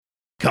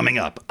Coming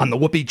up on the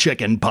Whoopie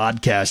Chicken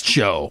Podcast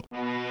Show.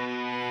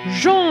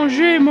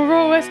 Jean-J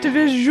Moreau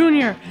Estevez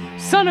Jr.,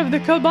 son of the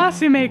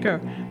kielbasa maker.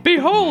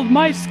 Behold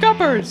my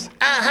scuppers!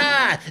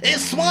 Aha! A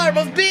swarm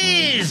of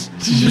bees!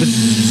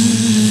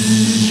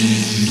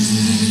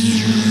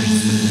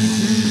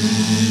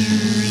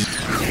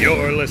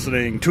 You're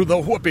listening to the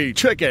Whoopie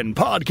Chicken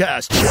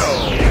Podcast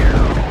Show.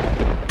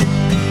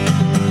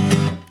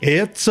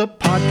 It's a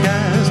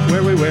podcast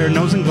where we wear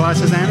nose and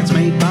glasses, and it's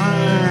made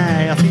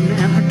by Athena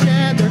and her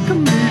dad. They're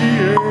comedians.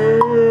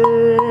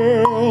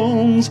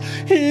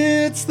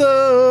 It's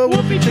the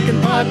Whoopie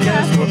Chicken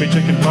Podcast, Whoopie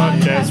Chicken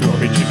Podcast,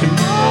 Whoopie Chicken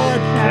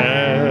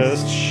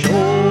Podcast Show.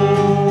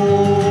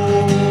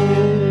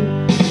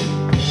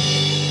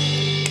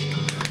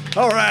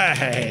 All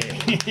right.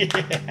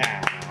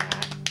 Yeah.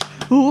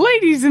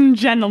 Ladies and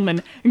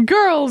gentlemen,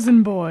 girls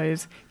and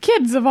boys,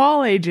 kids of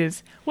all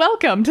ages,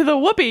 welcome to the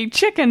Whoopie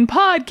Chicken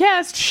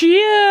Podcast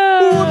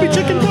Show! Whoopie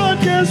Chicken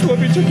Podcast,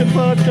 Whoopie Chicken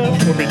Podcast,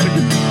 Whoopie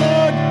Chicken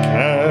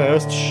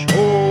Podcast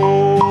Show!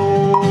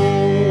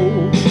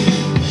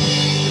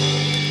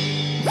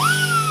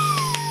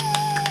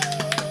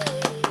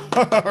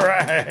 All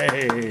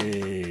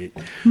right!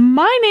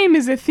 My name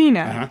is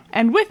Athena,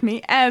 and with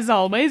me, as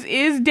always,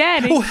 is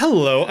Daddy. Oh,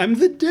 hello, I'm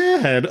the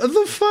dad,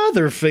 the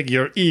father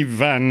figure,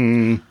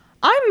 Ivan.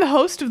 I'm the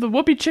host of the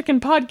Whoopie Chicken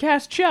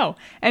Podcast Show,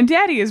 and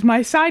Daddy is my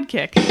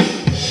sidekick.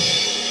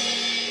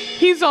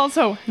 He's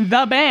also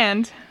the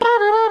band.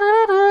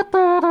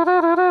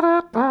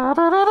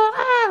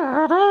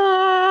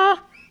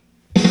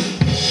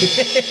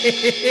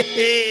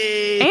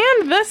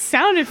 And the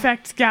sound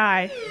effects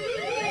guy.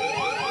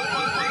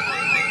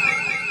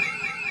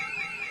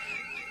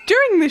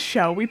 During this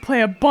show, we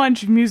play a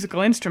bunch of musical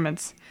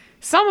instruments.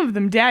 Some of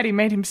them Daddy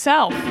made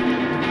himself.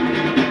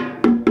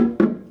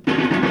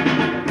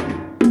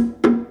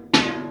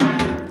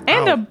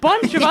 And a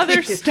bunch of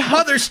other stuff.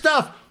 Other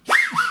stuff!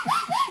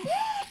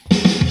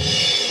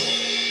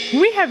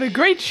 We have a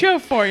great show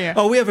for you.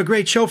 Oh, we have a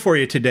great show for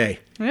you today.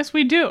 Yes,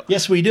 we do.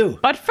 Yes, we do.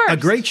 But first... a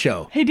great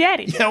show. Hey,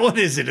 Daddy. Yeah, what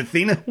is it,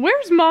 Athena?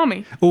 Where's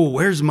Mommy? Oh,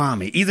 where's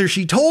Mommy? Either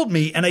she told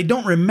me and I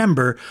don't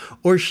remember,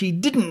 or she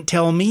didn't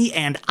tell me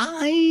and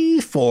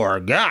I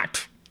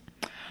forgot.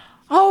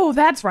 Oh,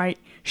 that's right.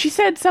 She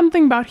said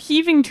something about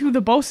heaving to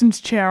the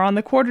bosun's chair on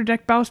the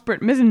quarterdeck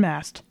bowsprit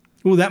mizzenmast.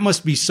 Oh, that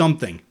must be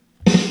something.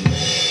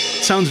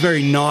 Sounds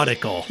very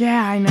nautical.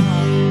 Yeah, I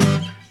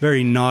know.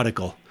 Very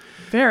nautical.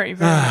 Very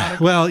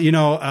nautical. Well, you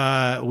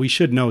know, we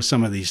should know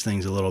some of these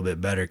things a little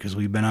bit better because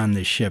we've been on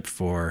this ship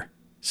for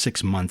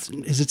 6 months.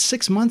 Is it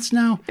 6 months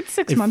now? It's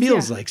 6 months, It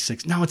feels yeah. like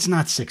 6. No, it's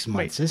not 6 months,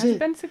 Wait, is has it? it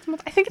been 6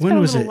 months? I think it's When been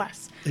a was little it?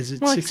 less. Is it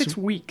more like 6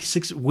 weeks.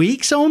 6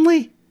 weeks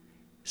only?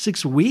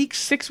 6 weeks?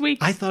 6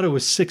 weeks. I thought it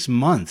was 6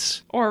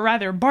 months. Or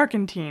rather,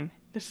 barquentine.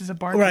 This is a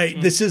barquentine.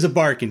 Right, this is a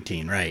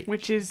barquentine, right.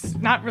 Which is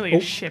not really a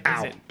ship,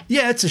 is it?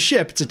 Yeah, it's a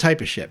ship. It's a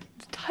type of ship.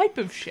 It's a type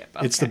of ship.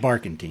 Okay. It's the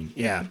barquentine,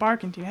 yeah. The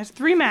barquentine. It has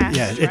 3 masts,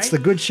 Yeah, it's right? the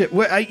good ship.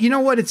 Well, you know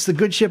what? It's the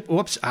good ship.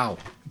 Whoops, ow.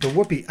 The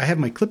Whoopie. I have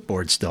my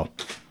clipboard still.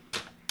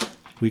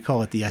 We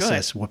call it the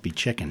SS Whoopie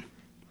Chicken.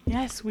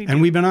 Yes, we do.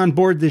 And we've been on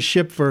board this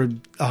ship for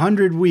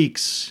 100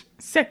 weeks.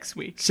 6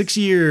 weeks. 6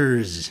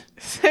 years.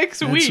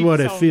 6 weeks. That's what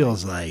it oh.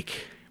 feels like.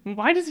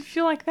 Why does it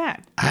feel like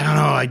that? I don't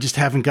know. I just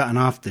haven't gotten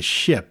off the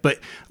ship. But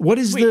what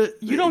is Wait,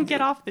 you don't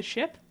get off the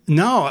ship?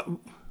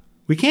 No,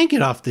 we can't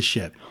get off the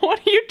ship. What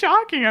are you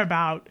talking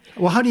about?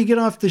 Well, how do you get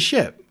off the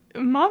ship?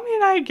 Mommy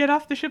and I get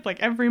off the ship like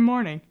every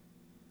morning.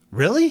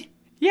 Really?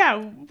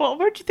 Yeah, well,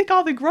 where'd you think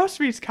all the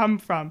groceries come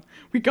from?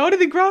 We go to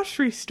the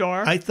grocery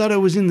store. I thought it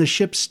was in the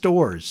ship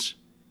stores.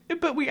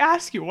 But we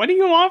ask you, what do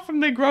you want from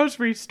the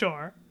grocery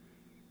store?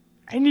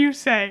 And you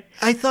say...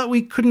 I thought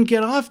we couldn't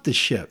get off the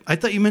ship. I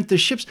thought you meant the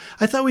ships.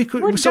 I thought we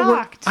could... We're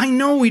docked. I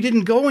know we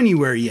didn't go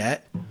anywhere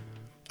yet.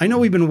 I know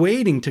we've been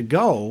waiting to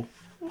go.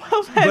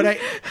 Well, then...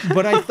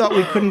 But I thought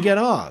we couldn't get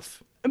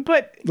off.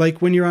 But...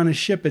 Like when you're on a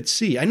ship at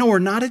sea. I know we're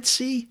not at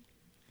sea.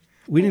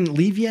 We didn't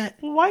leave yet.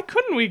 Why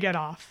couldn't we get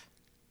off?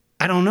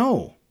 I don't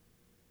know.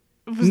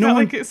 Was that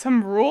like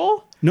some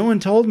rule? No one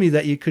told me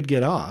that you could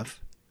get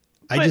off.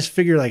 I But- just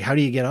figured, like, how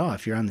do you get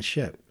off? You're on the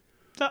ship.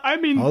 I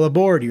mean... All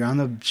aboard. You're on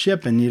the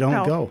ship and you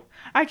don't go.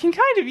 I can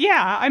kind of,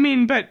 yeah. I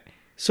mean, but...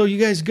 So you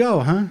guys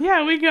go, huh?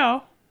 Yeah, we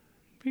go.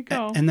 We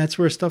go. And that's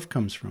where stuff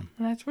comes from.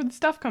 And that's where the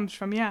stuff comes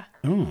from, yeah.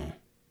 Oh.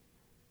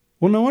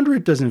 Well, no wonder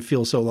it doesn't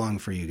feel so long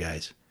for you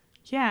guys.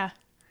 Yeah.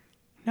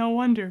 No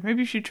wonder. Maybe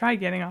you should try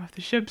getting off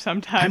the ship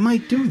sometime. I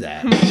might do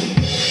that.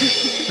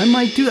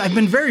 I've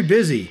been very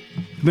busy.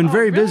 I've been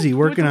very really? busy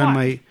working With on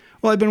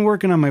what? I've been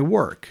working on my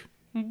work.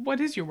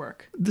 What is your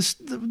work?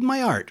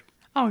 My art.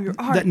 Oh, your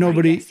art. That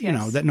nobody, right,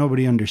 yes. that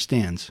nobody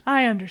understands.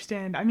 I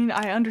understand. I mean,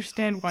 I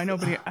understand why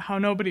nobody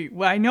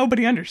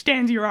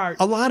understands your art.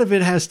 A lot of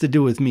it has to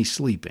do with me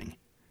sleeping.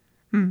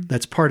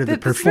 That's part of the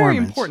performance. That's very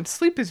important.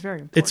 Sleep is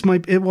very important.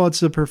 It's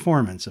the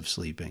performance of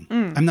sleeping.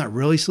 I'm not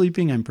really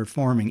sleeping. I'm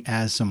performing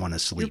as someone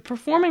asleep. You're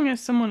performing as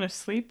someone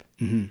asleep?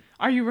 Mm-hmm.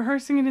 Are you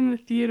rehearsing it in the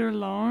theater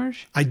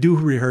lounge? I do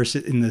rehearse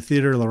it in the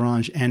theater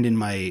lounge and in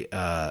my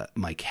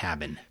my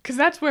cabin. Because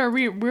that's where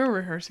we're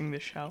rehearsing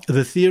this show.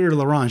 The theater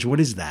lounge. What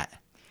is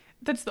that?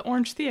 That's the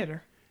Orange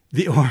Theater.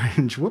 The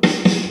Orange. Whoops.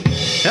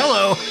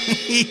 Hello.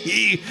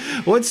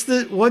 What's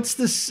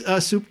the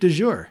soup du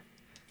jour?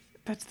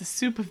 That's the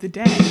soup of the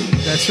day.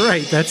 That's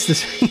right. That's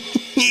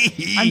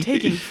the. I'm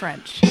taking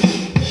French.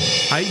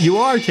 You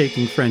are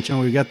taking French.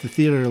 Oh, we got the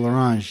Theater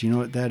L'Orange. You know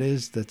what that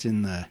is? That's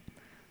in the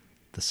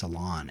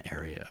salon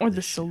area. Or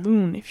the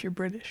saloon, if you're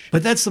British.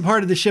 But that's the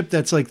part of the ship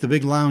that's like the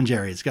big lounge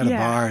area. It's got a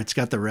bar. It's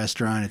got the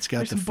restaurant. It's got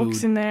There's the some food.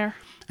 books in there.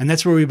 And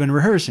that's where we've been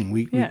rehearsing.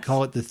 We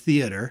call it the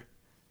Theater.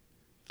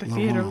 The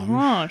Theater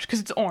L'Orange, because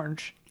it's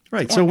orange.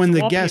 Right. It's so orange. when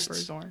The the guests,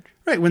 wallpaper is orange.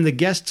 right, when the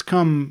guests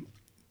come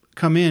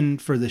in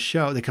for the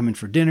show, they come in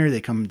for dinner.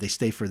 They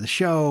stay for the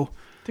show.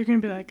 They're gonna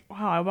be like,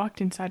 "Wow, I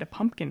walked inside a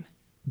pumpkin."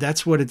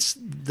 That's what it's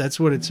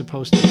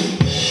supposed to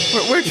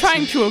be. We're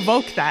trying to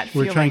evoke that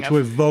feeling. We're trying to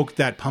evoke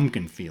that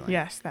pumpkin feeling.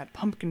 Yes, that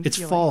pumpkin It's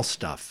feeling. fall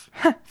stuff.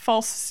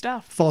 False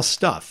stuff. Fall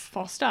stuff.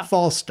 Fall stuff.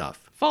 Fall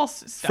stuff.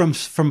 False stuff.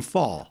 From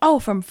fall. Oh,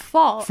 from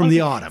fall. From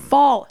the autumn.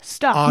 Fall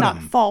stuff,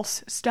 Autumn. not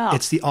false stuff.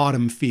 It's the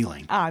autumn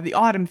feeling. The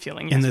autumn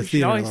feeling. Yes, in the we should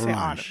Theater always say L'Orange.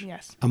 autumn.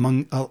 Yes.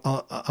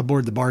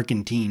 Aboard the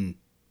Barquentine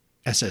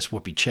S.S.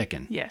 Whoopie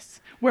Chicken. Yes.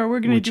 Where we're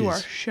going to do is-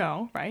 our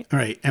show, right? All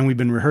right, and we've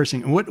been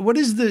rehearsing. What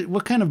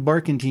kind of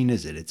barquentine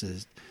is it?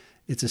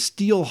 It's a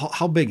steel.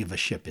 How big of a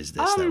ship is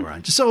this that we're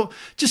on? Just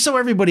so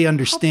everybody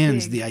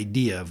understands the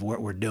idea of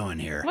what we're doing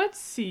here. Let's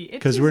see.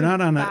 Because we're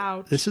not on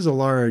a. This is a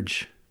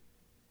large.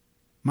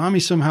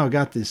 Mommy somehow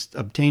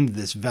obtained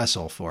this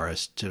vessel for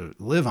us to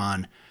live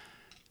on,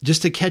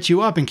 just to catch you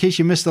up in case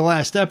you missed the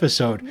last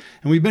episode.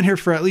 And we've been here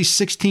for at least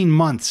 16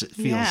 months. It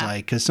feels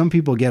like, because some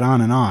people get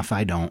on and off.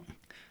 I don't.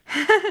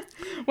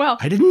 Well,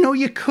 I didn't know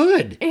you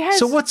could. Has,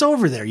 so what's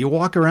over there? You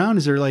walk around.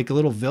 Is there like a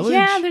little village?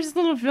 Yeah, there's a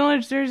little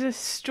village. There's a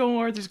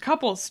store. There's a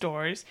couple of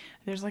stores.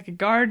 There's like a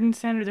garden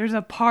center. There's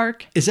a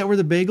park. Is that where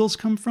the bagels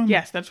come from?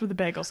 Yes, that's where the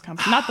bagels come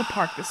from. Not the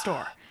park, the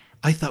store.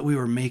 I thought we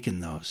were making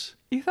those.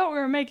 You thought we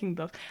were making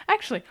those.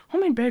 Actually,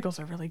 homemade bagels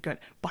are really good.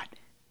 But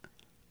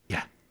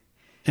yeah.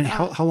 And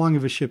how long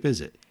of a ship is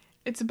it?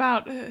 It's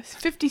about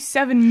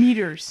 57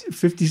 meters.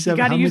 57.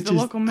 You got to use the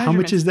local measurements. How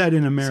much is that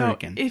in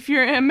American? So if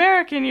you're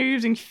American, you're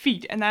using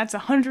feet, and that's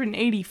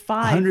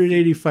 185.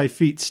 185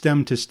 feet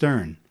stem to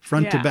stern,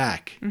 front to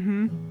back.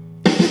 Mm-hmm.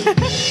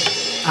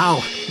 Ow.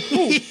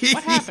 Ooh,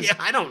 what happened? Yeah,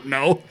 I don't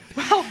know.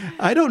 Well,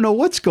 I don't know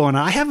what's going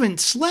on. I haven't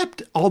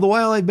slept all the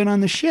while I've been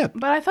on the ship.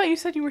 But I thought you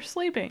said you were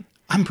sleeping.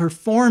 I'm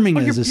performing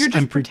you're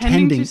just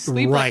pretending to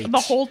sleep right the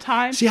whole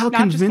time. See how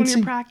not convincing? Just when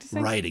you're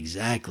practicing? Right,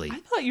 exactly. I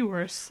thought you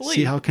were asleep.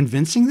 See how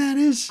convincing that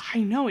is? I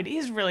know, it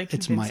is really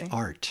convincing. It's my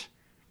art.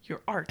 Your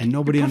art. And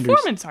nobody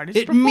performance art. It's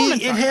it performance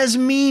art. It has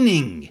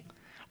meaning.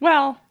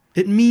 Well,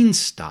 it means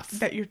stuff.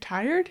 That you're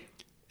tired?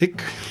 It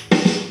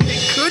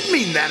could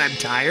mean that I'm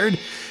tired.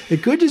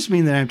 It could just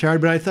mean that I'm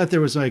tired, but I thought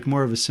there was like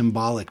more of a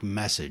symbolic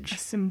message. A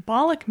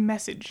symbolic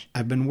message.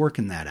 I've been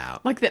working that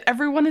out. Like that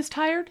everyone is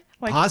tired?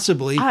 Like,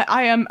 possibly.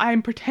 I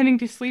am pretending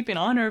to sleep in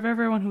honor of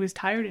everyone who is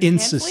tired and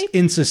can't sleep?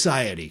 In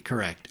society,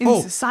 correct.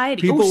 In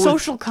society.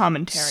 Social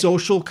commentary.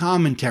 Social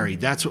commentary.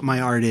 That's what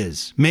my art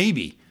is.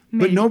 Maybe.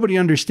 But nobody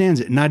understands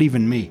it, not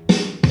even me.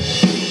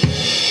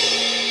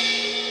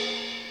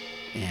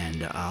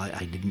 And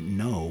I didn't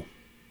know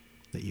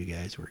that you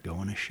guys were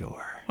going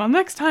ashore. Well,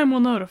 next time we'll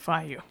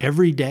notify you.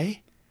 Every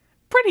day?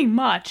 Pretty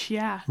much,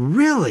 yeah.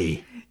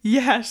 Really?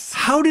 Yes.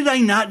 How did I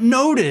not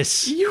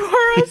notice? You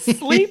were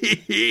asleep.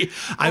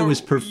 I was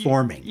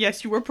performing.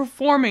 Yes, you were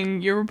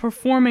performing. You were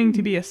performing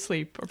to be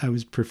asleep. I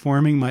was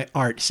performing my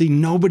art. See,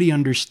 nobody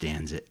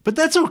understands it. But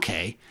that's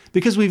okay,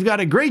 because we've got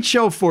a great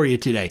show for you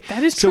today.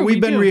 That is true. So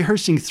we've been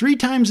rehearsing 3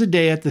 times a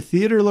day at the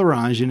Theater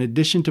L'Orange in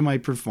addition to my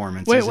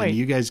performances and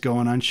you guys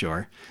going on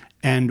shore.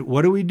 And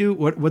what do we do?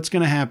 What's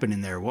going to happen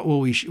in there? What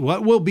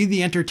will be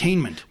the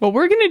entertainment? Well,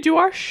 we're going to do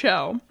our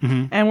show,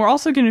 and we're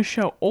also going to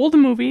show old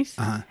movies,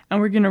 and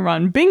we're going to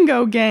run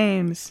bingo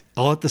games.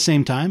 All at the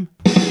same time?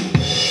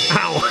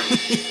 Ow!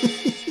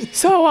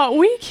 So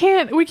we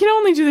can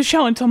only do the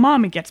show until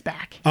Mommy gets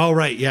back. Oh,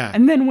 right, yeah.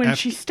 And then when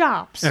she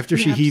stops. After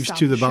she heaves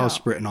to the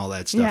bowsprit and all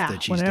that stuff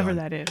that she's whatever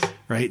done. that is.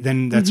 Right,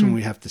 then that's when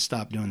we have to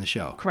stop doing the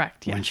show.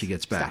 Correct, yes. When she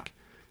gets back.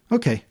 Stop.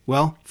 Okay,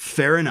 well,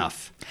 fair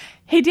enough.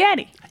 Hey,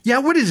 Daddy. Yeah,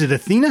 what is it,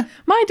 Athena?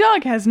 My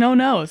dog has no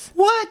nose.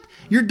 What?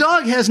 Your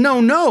dog has no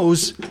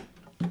nose?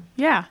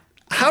 Yeah.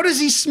 How does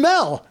he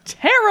smell?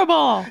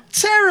 Terrible.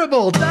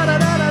 Terrible. Da da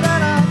da da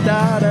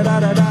da da da da da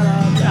da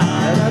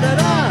da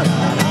da.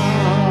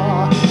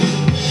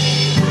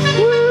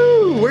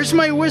 Woo! Where's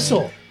my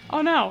whistle?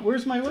 Oh no.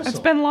 Where's my whistle? It's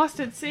been lost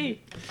at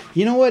sea.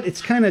 You know what?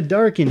 It's kind of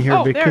dark in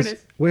here because there it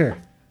is. Where?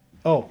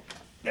 Oh,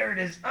 there it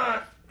is.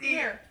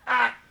 Here.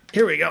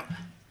 Here we go.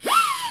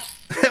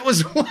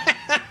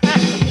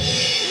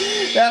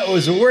 That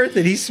was worth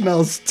it. He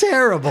smells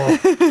terrible.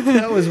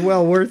 That was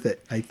well worth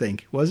it, I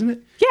think. Wasn't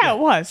it? Yeah, it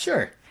was.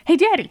 Sure. Hey,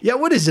 Daddy. Yeah,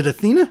 what is it,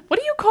 Athena? What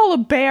do you call a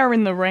bear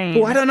in the rain?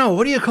 Oh, I don't know.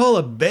 What do you call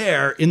a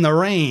bear in the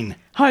rain?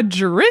 A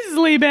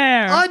drizzly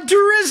bear. A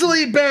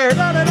drizzly bear.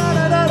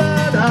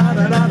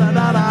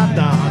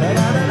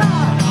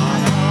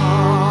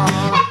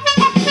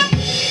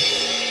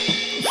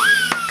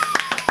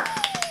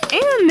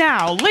 And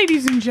now,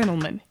 ladies and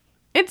gentlemen,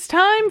 it's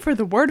time for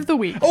the word of the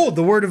week. Oh,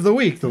 the word of the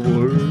week. The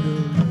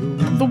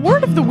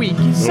word of the week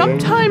is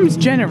sometimes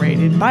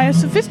generated by a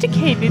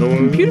sophisticated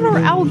computer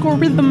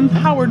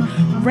algorithm-powered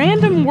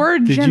random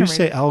word generator. Did you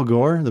say Al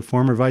Gore, the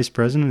former vice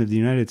president of the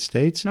United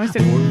States? No, I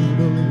said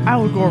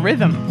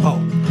algorithm. Oh.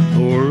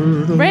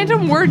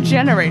 Random word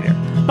generator.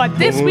 But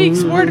this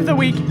week's word of the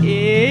week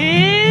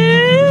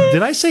is...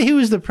 Did I say he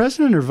was the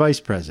president or vice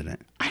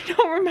president? I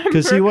don't remember.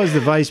 Because he was the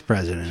vice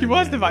president. He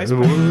was the vice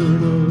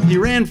president. He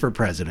ran for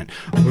president.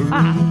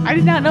 I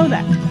did not know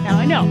that. Now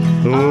I know.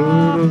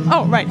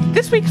 Oh, right.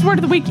 This week's word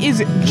of the week is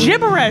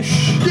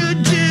gibberish.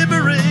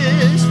 Gibberish,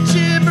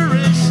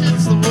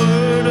 it's the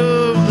word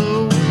of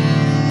the week.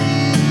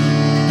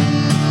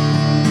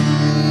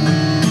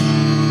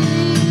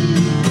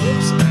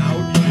 Oops, now,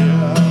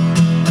 yeah.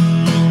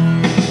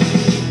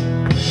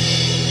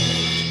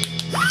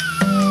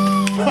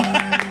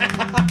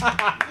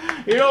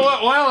 You know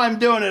what? While I'm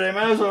doing it, I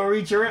might as well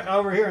reach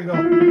over here and go.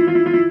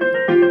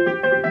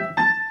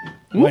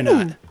 Why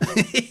not?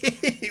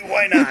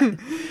 Why not?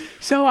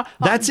 So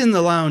that's in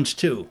the lounge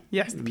too.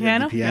 Yes, the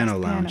piano. The piano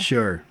yes, lounge, piano.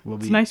 sure.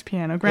 It's a nice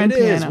piano, grand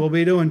piano. It piano. is. We'll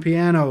be doing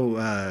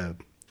piano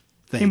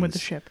things. Came with the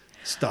ship.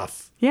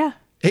 Stuff. Yeah.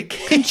 It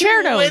came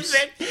Concertos. with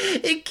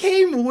it. It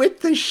came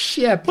with the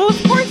ship. Well,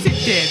 of course it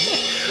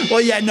did.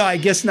 Well, yeah, no, I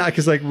guess not,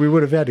 because we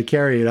would have had to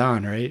carry it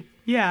on, right?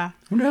 Yeah. I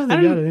wonder how they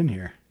got it in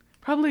here.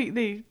 Probably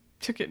they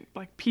took it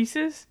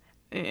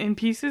in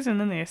pieces, and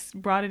then they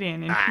brought it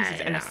in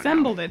pieces and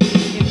assembled it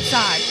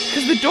inside.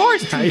 Because the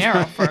door's too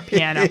narrow for a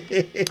piano.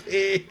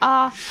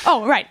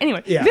 Right.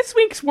 Anyway, This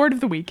week's word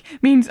of the week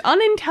means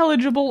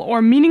unintelligible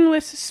or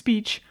meaningless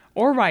speech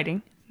or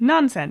writing.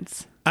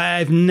 Nonsense.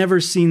 I've never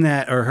seen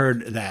that or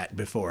heard that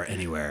before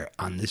anywhere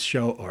on this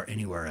show or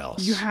anywhere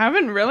else. You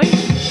haven't really?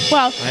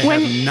 Well, I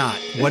have not.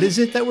 What is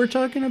it that we're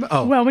talking about?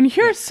 Oh, well, when you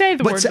hear us say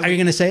the word, are you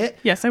going to say it?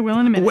 Yes, I will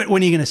in a minute.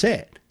 When are you going to say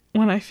it?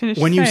 When I finish.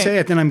 When you say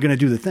it, then I'm going to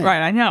do the thing.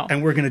 Right, I know.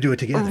 And we're going to do it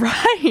together.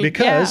 Right.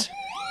 Because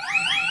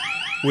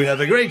we have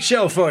a great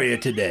show for you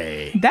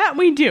today. That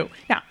we do.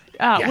 Now,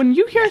 when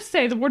you hear us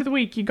say the word of the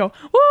week, you go, "Woo,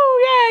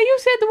 yeah, you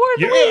said the word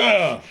of the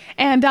week."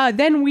 And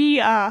then we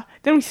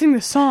sing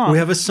the song. We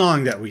have a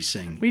song that we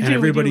sing. And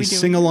everybody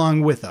sing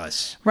along with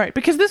us. Right,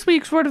 because this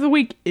week's word of the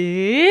week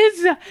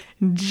is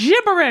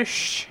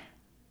gibberish.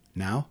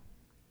 Now?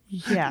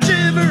 Yeah.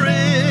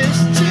 Gibberish,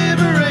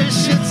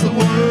 it's the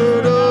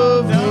word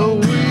of the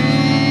week.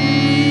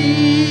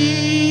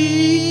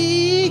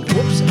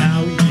 Whoops,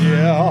 now,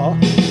 yeah.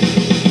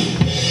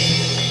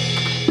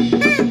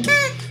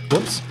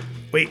 Whoops.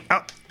 Wait,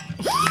 oh.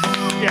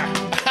 Yeah.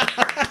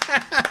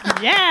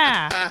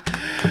 Yeah.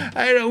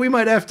 I know, we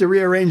might have to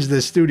rearrange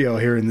the studio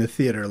here in the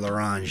Theater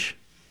L'Orange.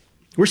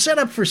 We're set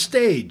up for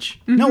stage.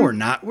 Mm-hmm. No, we're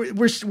not.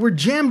 We're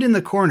jammed in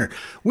the corner.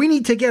 We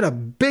need to get a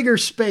bigger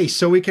space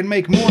so we can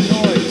make more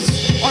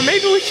noise. Or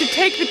maybe we should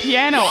take the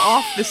piano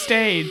off the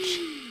stage.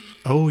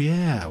 Oh,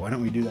 yeah. Why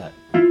don't we do that?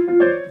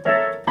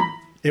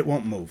 It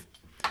won't move.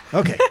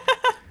 Okay.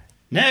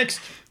 Next.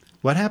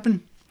 What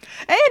happened?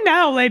 And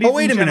now, ladies and gentlemen. Oh,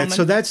 wait a minute.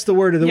 So that's the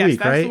word of the week, right? Yes,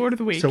 that's the word of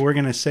the week. So we're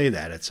going to say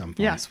that at some point.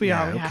 Yes, we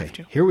are. We have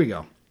to. Here we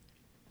go.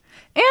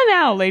 And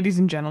now, ladies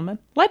and gentlemen,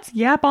 let's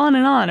yap on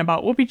and on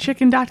about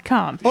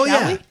whoopiechicken.com. Oh,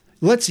 yeah.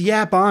 Let's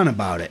yap on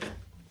about it.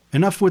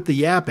 Enough with the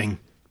yapping.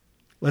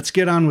 Let's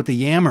get on with the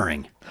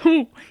yammering.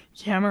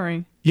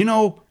 Yammering. You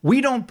know,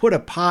 we don't put a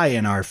pie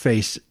in our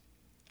face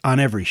on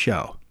every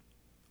show.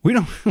 We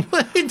don't.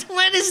 What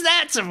is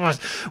that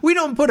supposed? We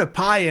don't put a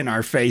pie in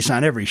our face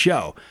on every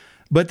show.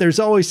 But there's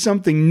always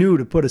something new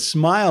to put a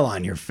smile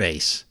on your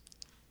face.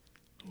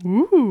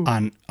 Ooh.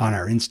 On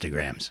our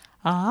Instagrams.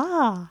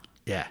 Ah.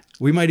 Yeah.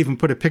 We might even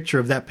put a picture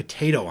of that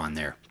potato on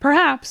there.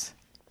 Perhaps.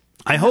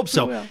 I hope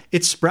so.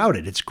 It's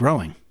sprouted. It's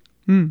growing.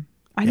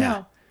 I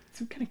know.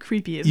 It's kind of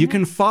creepy, isn't it? You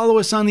can follow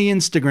us on the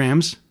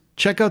Instagrams.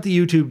 Check out the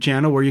YouTube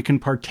channel where you can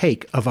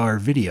partake of our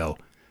video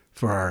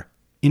for our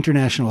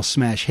international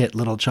smash hit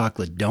Little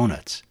Chocolate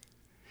Donuts.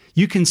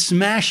 You can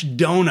smash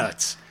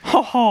donuts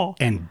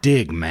and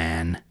dig,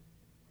 man.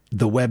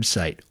 The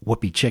website,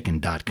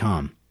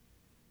 whoopiechicken.com.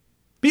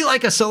 Be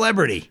like a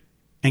celebrity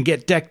and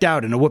get decked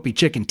out in a Whoopie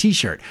Chicken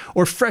t-shirt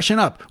or freshen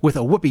up with a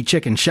Whoopie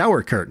Chicken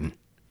shower curtain.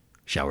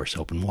 Shower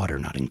soap and water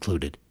not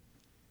included.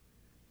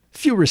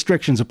 Few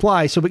restrictions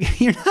apply, so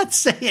you're not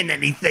saying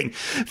anything.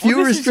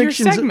 Few restrictions.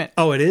 Is your segment.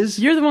 Oh, it is?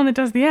 You're the one that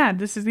does the ad.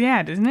 This is the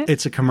ad, isn't it?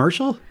 It's a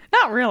commercial?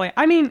 Not really.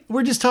 I mean...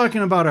 We're just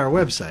talking about our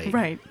website.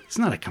 Right. It's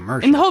not a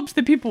commercial. In the hopes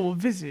that people will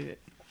visit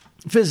it.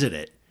 Visit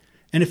it.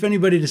 And if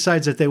anybody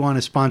decides that they want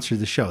to sponsor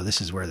the show,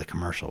 this is where the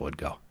commercial would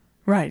go.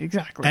 Right,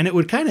 exactly. And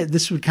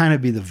this would kind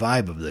of be the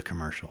vibe of the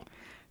commercial.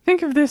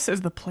 Think of this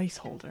as the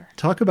placeholder.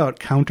 Talk about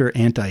counter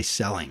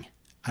anti-selling.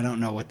 I don't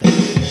know what that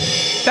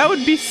is. That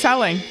would be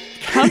selling.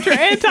 Counter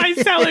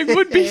anti-selling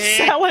would be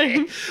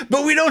selling.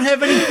 But we don't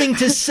have anything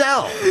to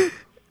sell.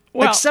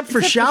 Well, except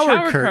for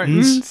shower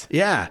curtains.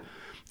 Yeah.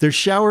 There's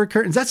shower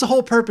curtains. That's the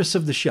whole purpose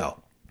of the show.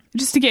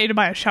 Just to get you to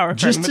buy a shower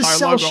curtain with our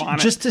logo on it.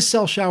 Just to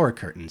sell shower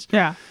curtains.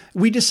 Yeah.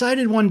 We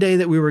decided one day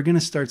that we were going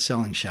to start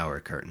selling shower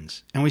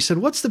curtains. And we said,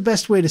 what's the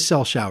best way to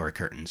sell shower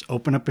curtains?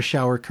 Open up a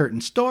shower curtain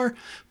store?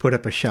 Put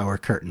up a shower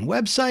curtain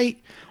website?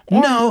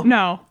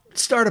 No.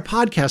 Start a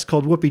podcast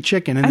called Whoopie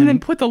Chicken. And then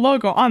put the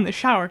logo on the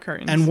shower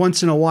curtains. And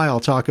once in a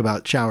while talk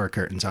about shower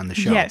curtains on the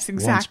show. Yes,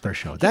 exactly. Once per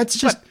show. That's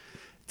just...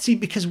 See,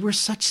 because we're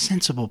such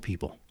sensible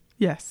people.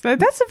 Yes,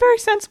 that's a very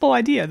sensible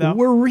idea, though.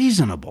 We're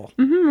reasonable.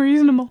 Mm-hmm,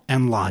 reasonable.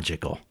 And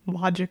logical.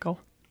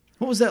 Logical.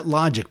 What was that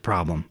logic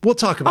problem? We'll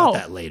talk about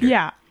that later.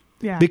 Yeah.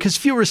 Because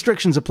few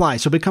restrictions apply,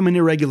 so become an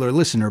irregular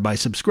listener by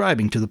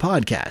subscribing to the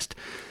podcast.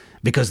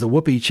 Because the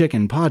Whoopie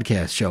Chicken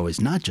Podcast Show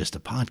is not just a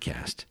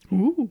podcast.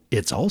 Ooh.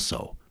 It's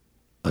also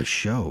a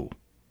show.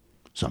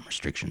 Some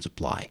restrictions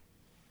apply.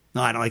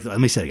 No, I don't like that.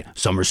 Let me say it again.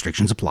 Some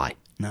restrictions apply.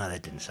 No,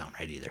 that didn't sound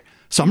right either.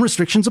 Some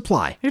restrictions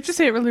apply. You have to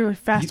say it really, really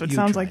fast so it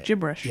sounds like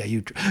gibberish. Yeah,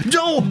 you try.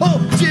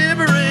 Gibberish,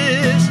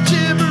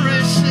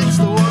 gibberish, it's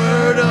the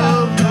word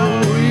of the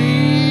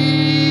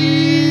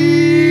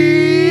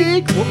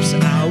week. Whoops,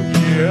 out,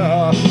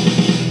 yeah.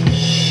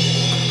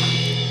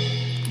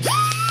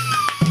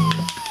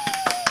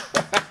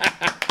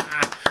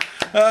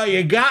 Oh,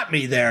 you got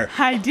me there.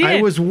 I did.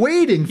 I was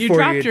waiting for you to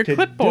dropped your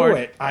clipboard.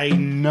 do it. I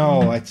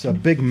know. It's a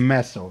big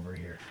mess over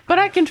here. But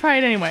I can try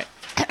it anyway.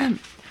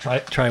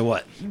 Try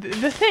what?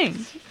 The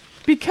thing.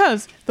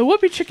 Because the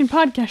Whoopie Chicken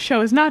Podcast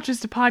Show is not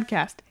just a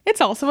podcast. It's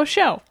also a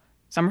show.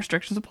 Some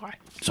restrictions apply.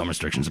 Some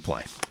restrictions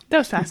apply. That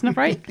was fast enough,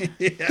 right?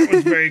 That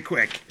was very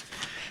quick.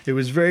 It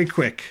was very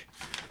quick.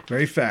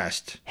 Very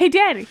fast. Hey,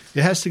 Daddy.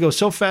 It has to go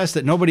so fast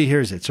that nobody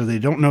hears it, so they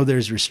don't know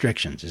there's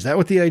restrictions. Is that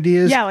what the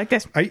idea is? Yeah, like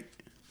this. Are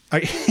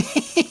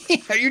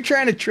you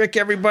trying to trick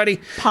everybody?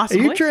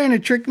 Possibly. Are you trying to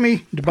trick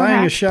me into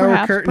buying a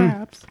shower curtain?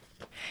 Perhaps.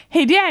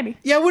 Hey, Daddy.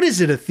 Yeah, what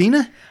is it,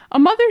 Athena? A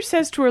mother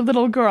says to her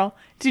little girl,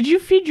 "Did you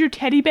feed your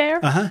teddy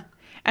bear?" Uh-huh.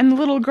 And the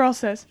little girl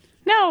says,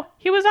 "No,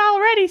 he was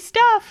already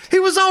stuffed." He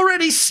was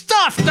already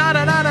stuffed. Da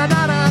da da da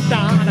da da da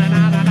da da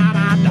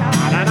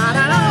da da da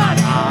da da.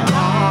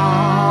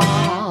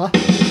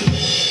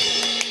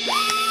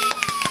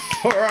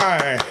 All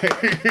right.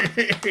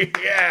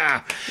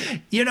 Yeah.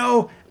 You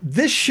know,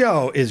 this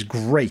show is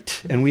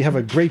great, and we have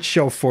a great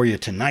show for you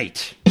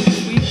tonight.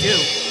 We do.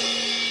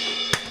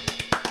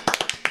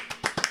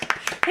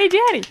 Hey,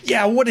 Daddy.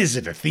 Yeah, what is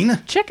it,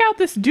 Athena? Check out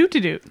this Doot Da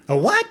Doot. A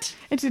what?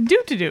 It's a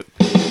Doot Da Doot.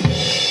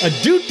 A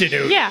Doot Da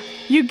Doot? Yeah,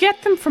 you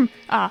get them from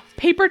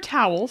paper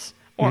towels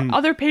or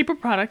other paper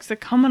products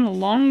that come in a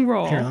long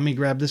roll. Here, let me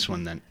grab this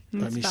one then.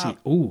 Let me see.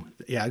 Ooh,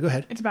 yeah, go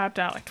ahead. It's about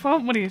like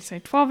 12, what do you say,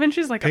 12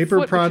 inches? Like paper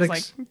a foot, products, which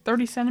is like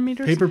 30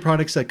 centimeters? Paper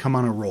products that come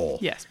on a roll.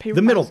 Yes, paper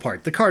The middle products.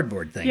 part, the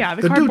cardboard thing. Yeah,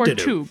 the cardboard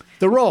tube.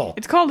 The roll.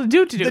 It's called a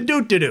Doot Da Doot. The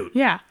Doot Da Doot.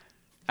 Yeah.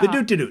 The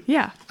Doot Da Doot.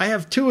 Yeah. I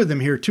have two of them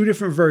here, two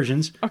different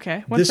versions.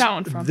 Okay, what's that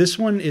one from? This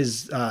one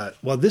is,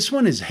 this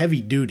one is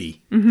heavy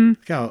duty.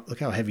 Mm-hmm. Look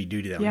how heavy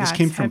duty that one. This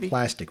came from heavy.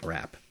 Plastic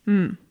wrap.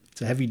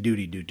 It's a heavy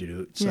duty Doot Da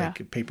Doot. It's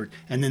like paper.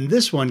 And then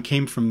this one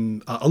came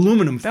from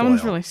aluminum foil. That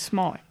one's really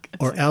small.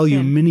 It's or like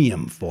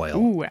aluminium foil.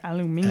 Ooh,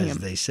 aluminium. As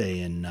they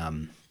say in that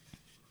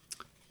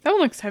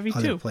one looks heavy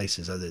other too.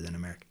 places other than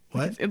America.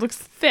 What? It looks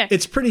thick.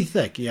 It's pretty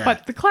thick, yeah.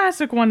 But the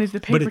classic one is the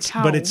paper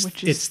towel,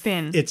 which is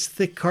thin. It's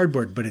thick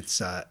cardboard, but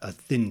it's a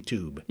thin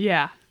tube.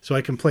 Yeah. So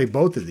I can play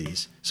both of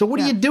these. So what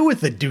do you do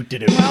with the Doot Da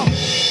Doot? Well,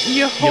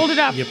 you hold it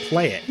up. You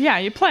play it. Yeah,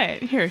 you play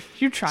it. Here,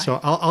 you try. So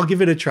I'll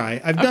give it a try.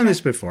 I've done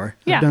this before.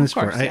 Yeah, I've done this of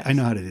course, before. yes. I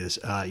know how to do this.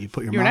 You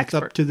put your mouth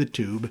up to the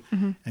tube,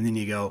 and then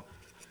you go.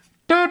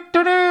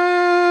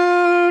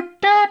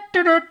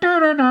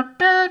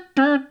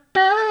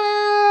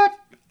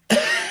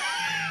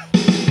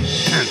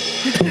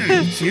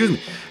 Excuse me.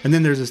 And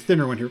then there's this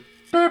thinner one here.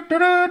 So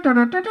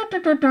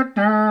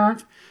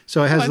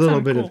it has a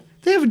little bit of.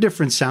 They have a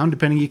different sound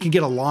depending. You can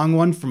get a long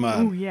one from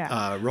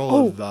a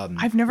roll of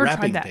I've never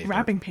tried that paper.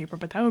 wrapping paper,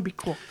 but that would be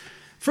cool.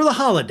 For the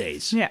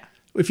holidays. Yeah.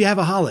 If you have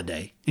a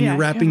holiday and you're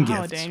wrapping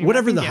gifts,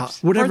 whatever the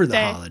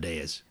holiday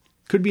is.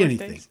 Could be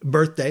anything.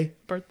 Birthday.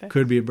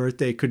 Could be a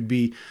birthday. Could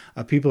be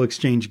people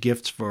exchange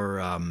gifts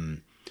for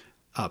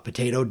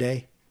Potato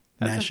Day.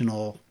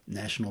 National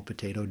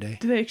Potato Day.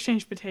 Do they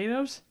exchange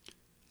potatoes?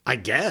 I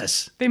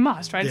guess. They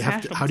must, right?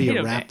 How do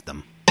you wrap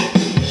them? Well,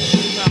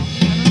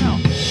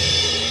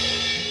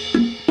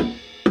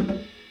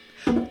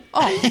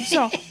 I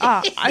don't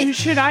know.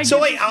 So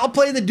wait, I'll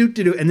play the Doot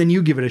Da Doot and then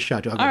you give it a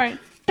shot. All right.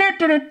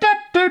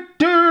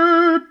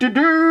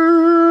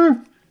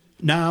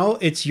 Now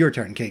it's your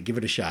turn. Okay, give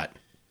it a shot.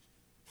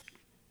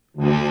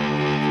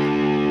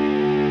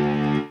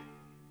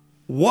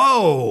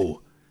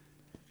 Whoa!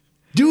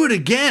 Do it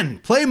again.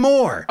 Play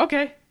more.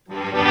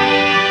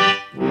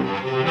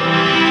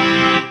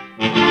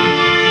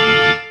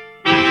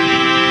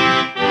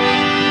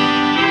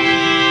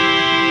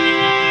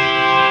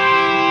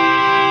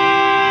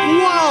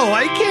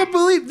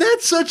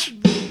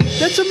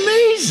 That's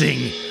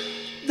amazing.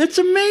 That's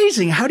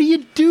amazing. How do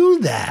you do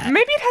that?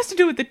 Maybe it has to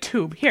do with the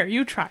tube. Here,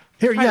 you try.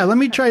 Here, yeah, let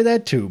me try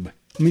that tube.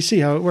 Let me see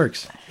how it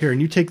works. Here, and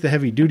you take the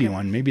heavy duty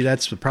one. Maybe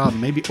that's the problem.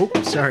 Maybe,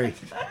 sorry.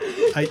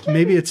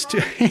 Maybe it's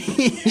too,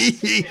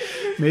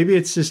 maybe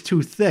it's just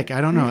too thick. I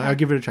don't know. I'll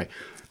give it a try.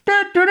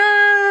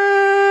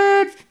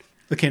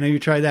 Okay, now you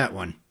try that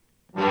one.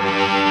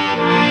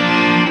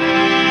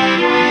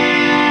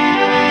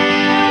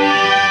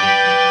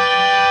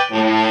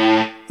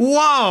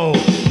 Whoa!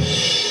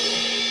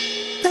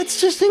 That's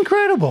just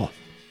incredible.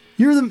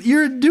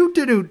 You're a Doot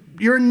Da Doot.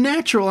 You're a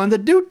natural on the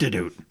Doot Da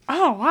Doot.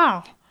 Oh,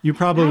 wow. You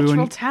probably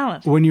natural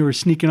talent. When you were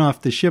sneaking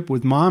off the ship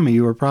with Mommy,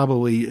 you were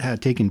probably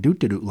taking Doot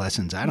Da Doot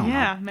lessons. I don't know.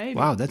 Yeah, maybe.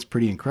 Wow, that's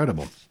pretty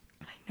incredible.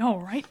 I know,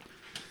 right?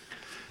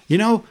 You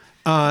know,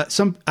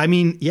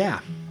 yeah.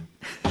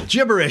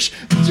 Gibberish.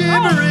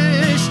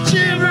 Gibberish,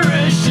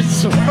 gibberish,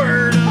 it's the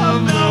word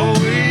of the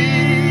week.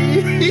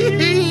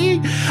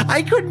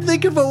 I couldn't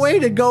think of a way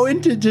to go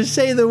into to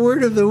say the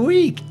word of the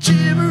week.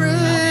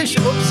 Gibberish.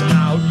 Oops,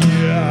 out,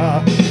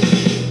 yeah.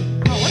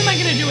 Oh, what am I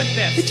going to do with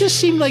this? It just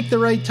seemed like the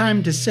right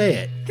time to say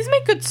it. These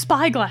make good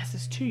spy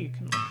glasses, too. You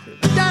can look through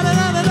them.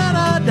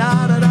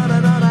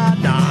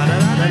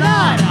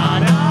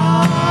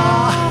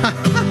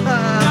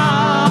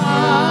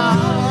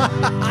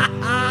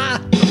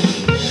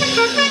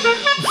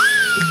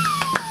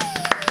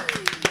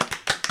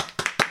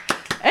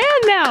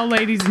 Now,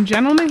 ladies and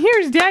gentlemen,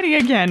 here's Daddy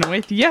again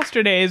with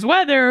yesterday's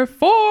weather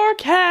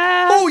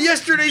forecast. Oh,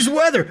 yesterday's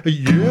weather.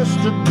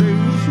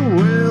 Yesterday's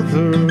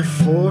weather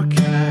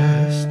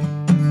forecast.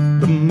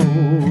 The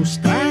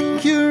most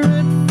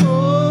accurate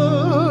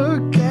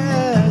forecast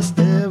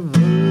ever.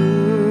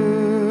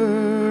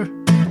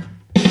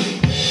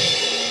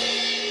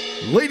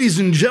 Ladies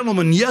and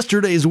gentlemen,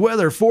 yesterday's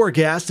weather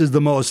forecast is the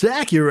most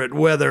accurate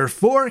weather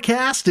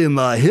forecast in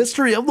the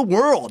history of the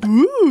world.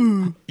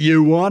 Ooh.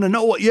 You want to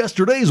know what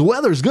yesterday's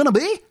weather's going to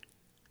be?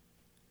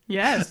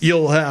 Yes.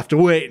 You'll have to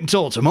wait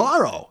until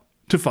tomorrow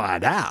to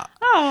find out.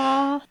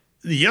 Aww.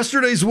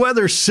 Yesterday's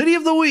weather city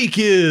of the week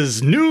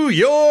is New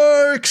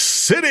York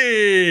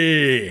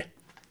City.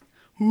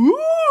 Ooh.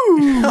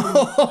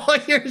 Oh,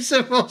 you're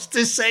supposed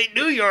to say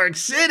New York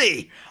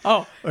City.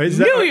 Oh,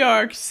 New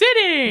York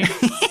City.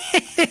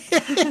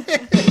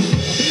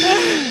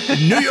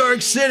 New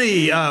York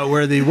City,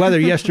 where the weather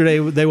yesterday,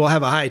 they will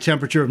have a high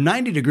temperature of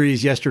 90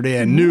 degrees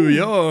yesterday in New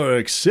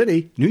York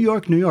City. New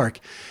York, New York.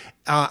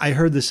 I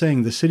heard the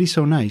saying, the city's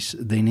so nice,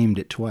 they named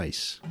it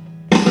twice.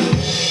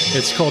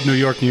 It's called New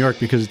York, New York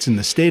because it's in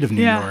the state of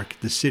New York,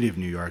 the city of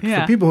New York.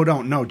 Yeah. For people who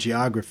don't know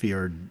geography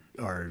or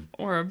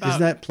about, is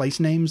that place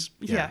names?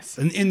 Yes.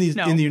 In the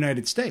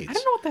United States. I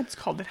don't know what that's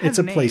called. It has It's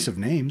a place of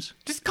names.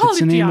 Just call it's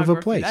it the name geography. of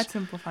a place. That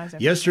simplifies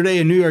everything. Yesterday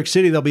in New York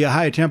City, there'll be a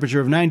high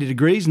temperature of 90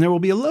 degrees, and there will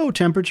be a low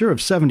temperature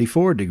of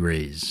 74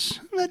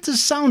 degrees. That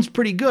just sounds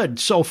pretty good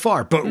so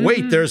far. But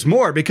wait, there's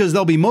more, because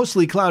there'll be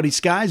mostly cloudy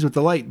skies with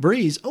a light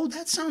breeze. Oh,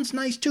 that sounds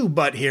nice too,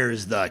 but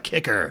here's the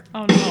kicker.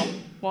 Oh, no.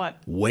 What?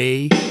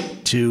 Way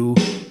too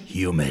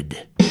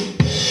humid.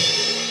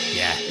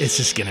 Yeah, it's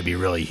just going to be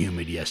really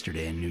humid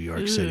yesterday in New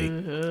York City.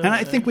 And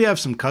I think we have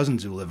some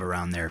cousins who live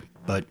around there,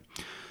 but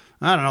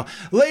I don't know.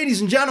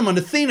 Ladies and gentlemen,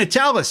 Athena,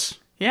 tell us.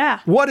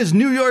 Yeah. What is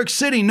New York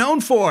City known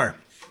for?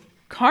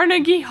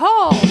 Carnegie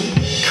Hall.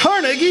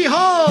 Carnegie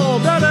Hall!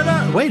 Da, da,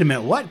 da. Wait a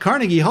minute, what?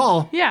 Carnegie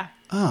Hall? Yeah.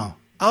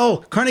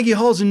 Oh, Carnegie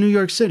Hall's in New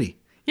York City.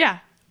 Yeah.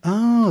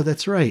 Oh,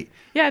 that's right.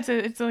 Yeah,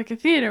 it's like a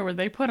theater where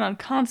they put on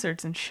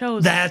concerts and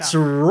shows. That's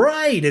and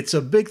right. It's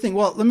a big thing.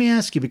 Well, let me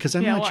ask you, because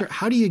I'm not what? sure.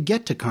 How do you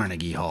get to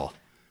Carnegie Hall?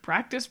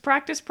 Practice,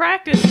 practice,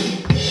 practice.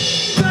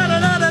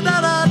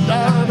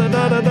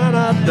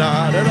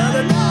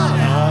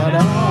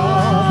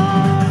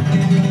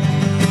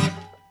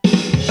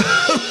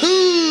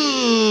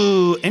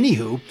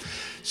 Anywho,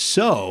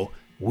 so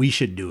we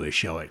should do a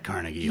show at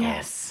Carnegie Hall.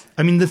 Yes.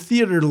 I mean, the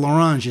Theater de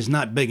l'Orange is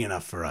not big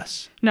enough for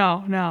us.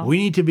 No. We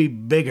need to be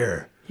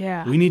bigger.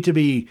 Yeah. We need to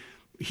be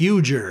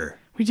huger.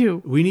 We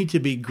do. We need to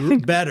be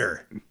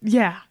better.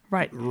 Yeah,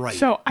 right. Right.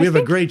 So we have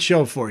a great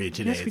show for you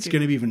today. Yes, it's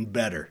going to be even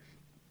better.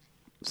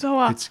 So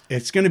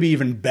it's going to be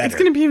even better. It's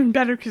going to be even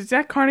better because it's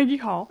at Carnegie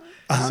Hall.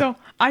 So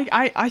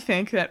I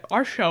think that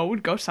our show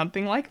would go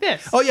something like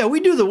this. Oh, yeah, we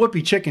do the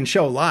Whoopie Chicken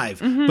Show live,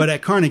 but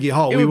at Carnegie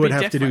Hall, we would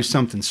have to do different.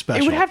 something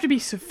special. It would have to be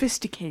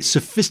sophisticated.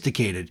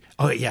 Sophisticated.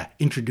 Oh, yeah,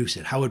 introduce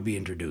it. How would we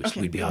introduce?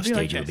 Okay, We'd be it'll off be stage,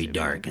 like it would be this.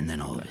 dark, and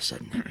then all of a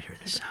sudden you would hear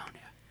the sound. Yeah.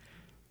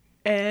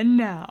 And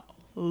now,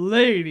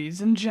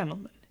 ladies and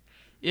gentlemen,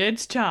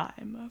 it's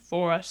time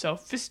for a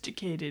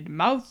sophisticated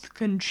mouth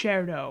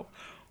concerto,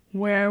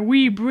 where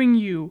we bring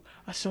you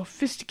a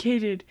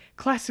sophisticated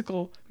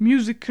classical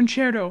music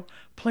concerto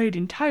played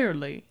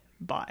entirely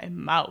by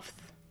mouth.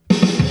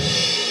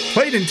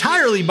 Played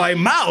entirely by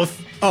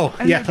mouth? Oh,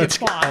 And yeah. there'd be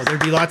applause. Oh, there'd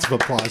be lots of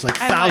applause, like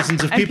And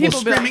thousands of and people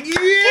people be like, screaming,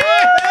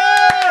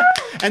 yeah!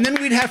 And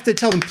then we'd have to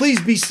tell them,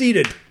 please be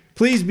seated.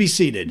 Please be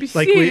seated. Be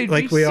like seated, we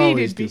be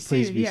always seated, do. be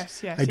Please seated. be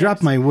Yes, I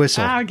dropped my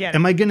whistle. I'll get it.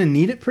 Am I going to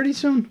need it pretty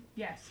soon?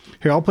 Yes.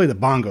 Here, I'll play the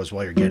bongos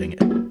while you're getting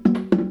it. You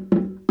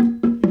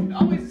can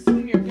always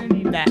assume you're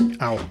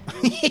Ow.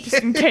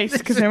 Just in case,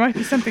 because there might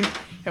be something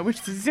at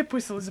which the zip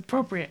whistle is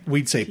appropriate.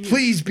 We'd say,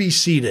 please be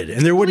seated.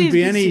 And there wouldn't Please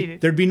be be any,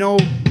 seated. there'd be no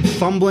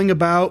fumbling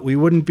about. We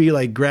wouldn't be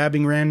like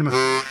grabbing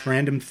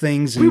random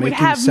things and We would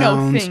making have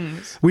sounds. no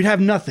things. We'd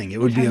have nothing.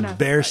 It would be a nothing.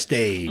 bare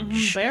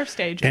stage. Bare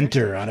stage.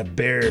 Enter on a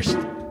bare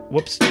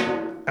whoops.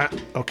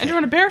 Okay. Enter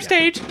on a bare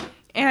stage,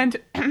 and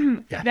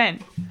Yeah. then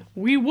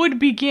we would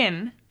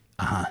begin.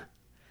 Uh-huh.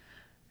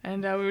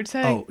 And we would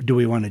say... Oh, do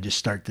we want to just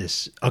start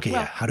this? Okay,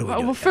 yeah. How do we do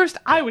Well, it? first,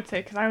 I would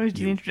say, because I always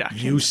do the introduction.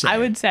 you say. I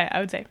would say.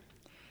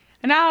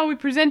 And now we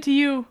present to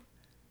you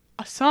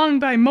a song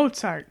by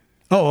Mozart.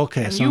 Oh,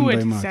 okay. A And song you would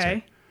by Mozart.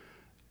 say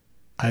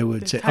I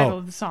would the say, title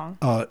of the song.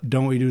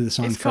 don't we do the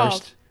song It's first?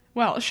 called...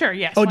 Well, sure,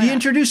 yes. Oh, why do you not?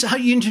 introduce how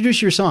you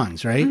introduce your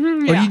songs, right? Or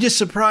do yeah. you just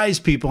surprise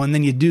people and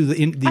then you do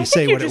you I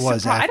say think you're what it just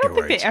was surprised. afterwards? I don't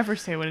think they ever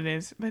say what it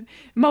is, but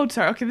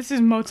Mozart. Okay, this is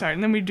Mozart,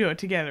 and then we do it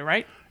together,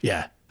 right?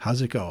 Yeah.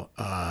 How's it go?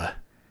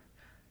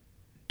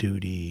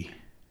 Duty.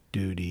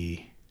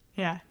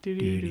 Yeah,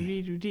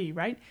 doody,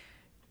 right?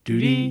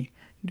 Duty.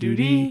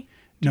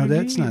 No,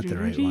 that's not the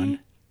right one.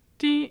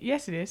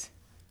 Yes, it is.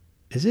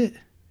 Is it?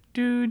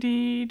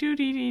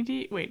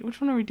 Doody. Wait, which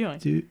one are we doing?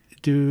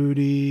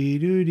 Duty.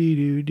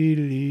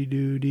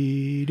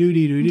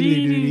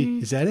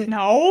 Is that it?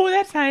 No,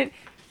 that's not it.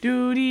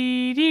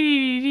 Doody.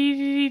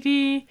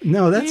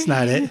 No, that's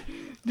not it.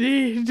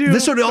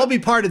 This would all be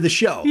part of the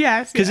show.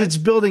 Yes, Because yes. it's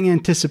building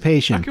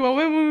anticipation. Okay, well,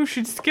 maybe we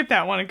should skip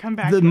that one and come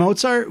back. The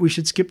Mozart, we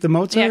should skip the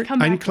Mozart. Yeah, come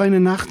back. Eine kleine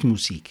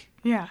Nachtmusik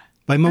Yeah.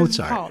 by That's what it's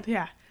Mozart. called,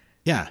 yeah.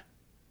 Yeah.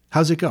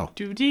 How's it go?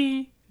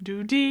 Doody.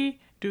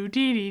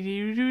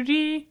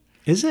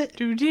 Is it?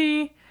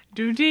 Doody.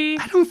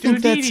 I don't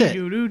think that's it.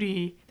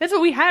 Doody. That's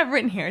what we have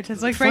written here. It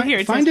says, like, right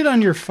here. Find it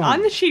on your phone.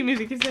 On the sheet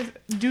music, it says,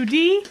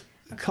 doody.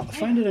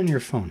 Find it on your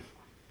phone.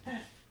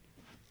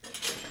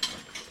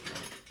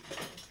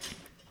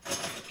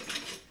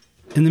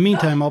 In the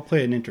meantime, I'll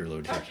play an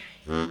interlude here.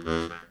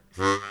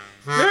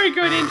 Very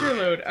good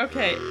interlude.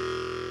 Okay.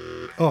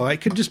 Oh, I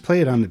could just play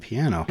it on the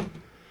piano.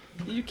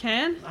 You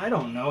can? I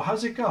don't know.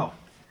 How's it go?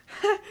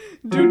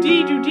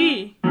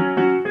 Doody.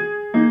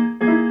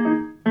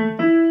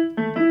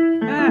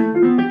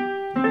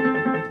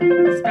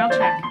 Spell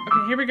check.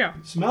 Okay, here we go.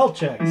 Smell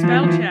check.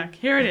 Spell check.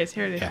 Here it is.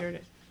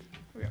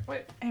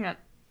 Wait, hang on.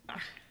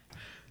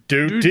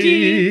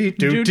 Duty.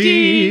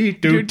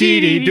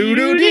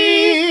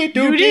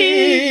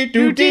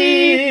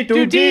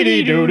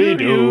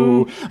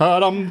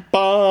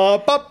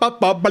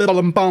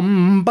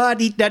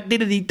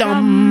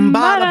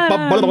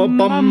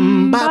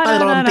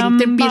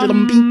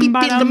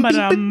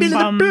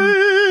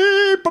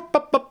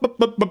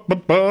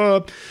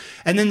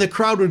 And then the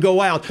crowd would go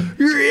wild.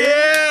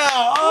 Yeah!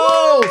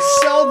 Oh,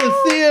 sell the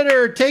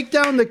theater. Take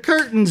down the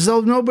curtains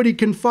so nobody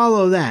can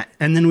follow that.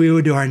 And then we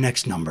would do our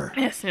next number.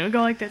 Yes, it would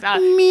go like this.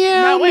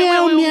 Meow, wait,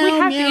 meow, we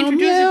meow, have to meow,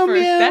 introduce meow, it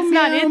first. meow, That's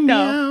not meow, it, though.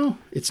 meow.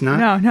 It's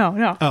not?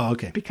 No. Oh,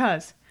 okay.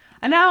 Because.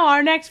 And now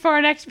for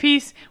our next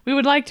piece, we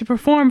would like to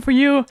perform for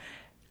you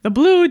The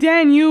Blue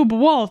Danube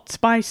Waltz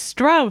by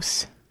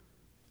Strauss.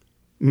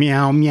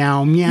 Meow,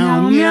 meow,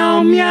 meow,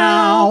 meow,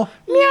 meow.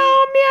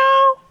 Meow,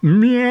 meow.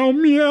 Meow,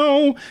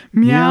 meow.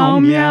 Meow,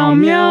 meow,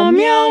 meow,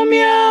 meow,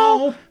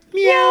 meow.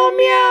 Meow,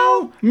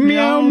 meow.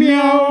 Meow,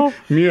 meow.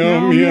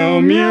 Meow, meow,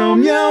 meow,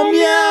 meow,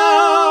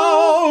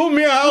 meow.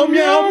 Meow,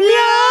 meow,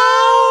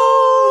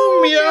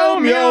 meow. Meow,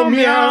 meow,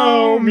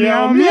 meow.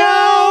 Meow,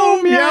 meow.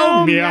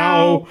 Meow,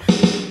 meow.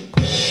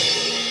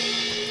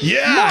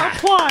 Yeah.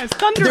 More applause.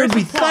 Thunderous There'd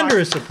be applause.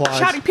 thunderous applause.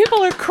 Shouting.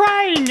 People are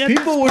crying. At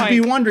People this would point.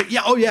 be wondering.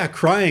 Yeah,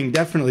 crying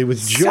definitely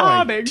with joy.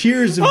 Sobbing.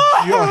 Tears of joy.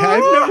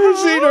 I've never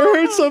seen or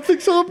heard something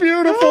so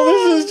beautiful.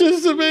 This is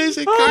just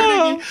amazing.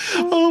 Carnegie.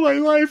 Oh, my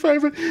life.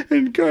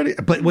 And Carnegie.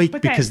 But wait,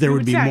 But because then there we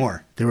would be would say-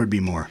 more. There would be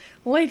more.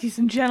 Ladies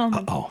and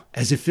gentlemen,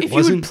 As if it if you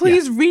wasn't. would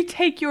please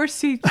retake your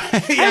seats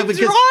Yeah, and because-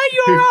 dry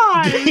your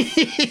eyes,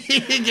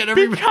 Get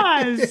everybody.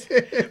 because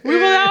we will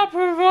now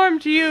perform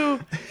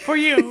for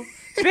you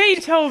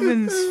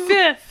Beethoven's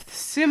Fifth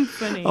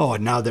Symphony. Oh,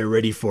 and now they're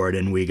ready for it,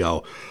 and we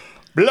go.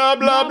 Blah,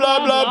 blah,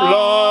 blah, blah,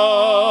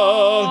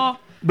 blah.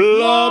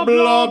 Blah,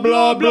 blah,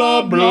 blah,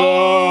 blah,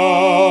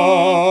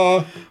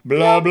 blah.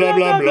 Blah, blah,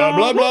 blah, blah, blah,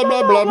 blah, blah,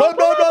 blah, blah, blah,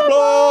 blah,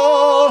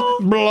 blah.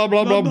 Blah,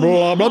 blah, blah,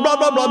 blah, blah, blah, blah,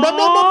 blah, blah,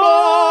 blah,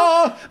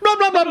 blah. Blah,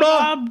 blah, blah,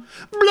 blah.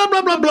 Blah,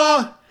 blah, blah,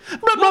 blah.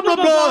 Blah, blah, blah,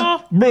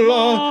 blah.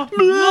 Blah,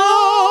 blah.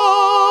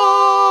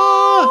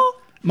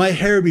 My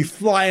hair would be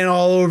flying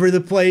all over the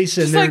place.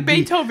 And Just like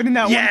Beethoven in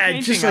that one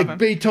painting just of like him.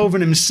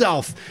 Beethoven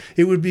himself.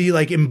 It would be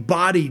like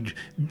embodied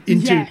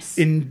in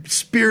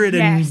spirit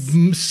and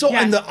soul.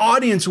 Yes. And the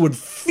audience would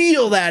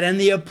feel that,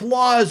 and the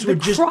applause would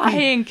just be...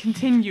 crying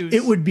continues.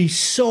 It would be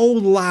so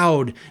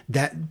loud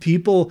that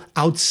people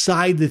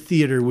outside the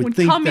theater would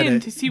think come that in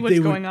to see what's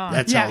going on.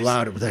 That's Yes. how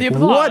loud it was. The Like,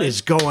 applause. what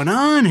is going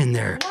on in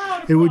there?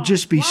 Loud It would applause,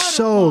 just be loud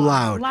so applause,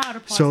 loud. loud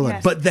applause, So loud.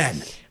 yes.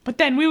 But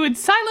then, we would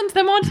silence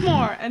them once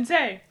more and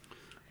say,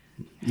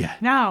 yeah,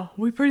 now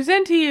we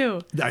present to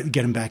you. get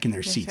them back in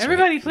their seats.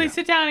 Everybody, right? please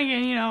sit down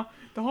again,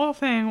 The whole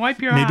thing.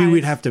 Wipe your eyes. Maybe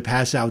we'd have to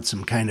pass out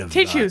some kind of...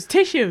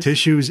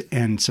 Tissues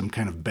and some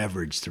kind of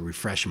beverage to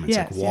refreshments,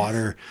 like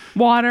water.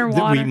 Water.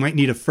 We might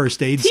need a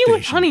first aid station. Tea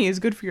with honey is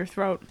good for your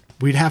throat.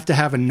 We'd have to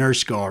have a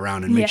nurse go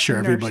around and make sure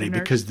everybody...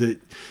 Because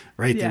it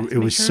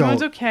was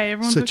everyone's okay.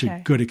 such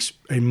a good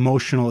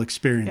emotional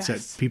experience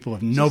that people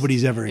have...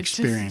 Nobody's ever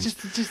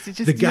experienced.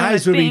 The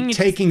guys would be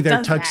taking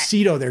their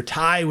tuxedo. Their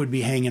tie would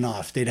be hanging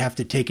off. They'd have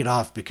to take it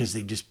off because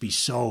they'd just be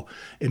so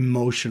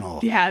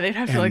emotional. Yeah, they'd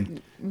have to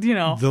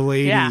the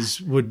ladies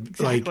would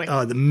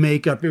the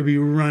makeup would be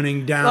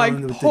running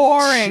down,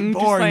 pouring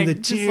the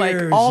tears, just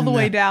like all the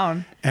way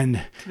down and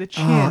to the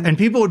chin. And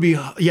people would be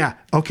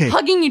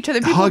hugging each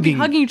other. People would be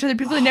hugging each other.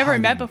 People they never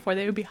met before,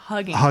 they would be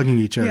hugging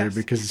each other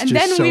because it's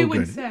just so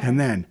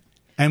good.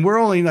 And we're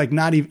only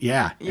not even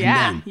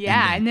and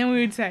then we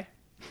would say,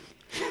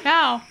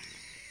 now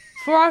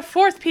for our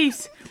fourth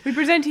piece, we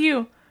present to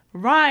you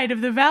Ride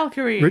of the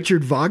Valkyrie.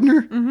 Richard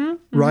Wagner?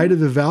 Mm-hmm. Ride of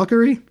the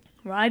Valkyrie?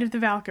 Ride of the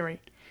Valkyrie.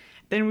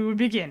 Then we would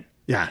begin.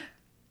 Yeah.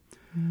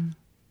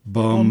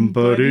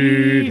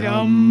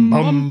 Bum-ba-dee-dum,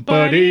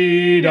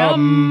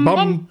 bum-ba-dee-dum,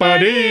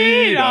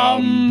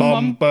 bum-ba-dee-dum,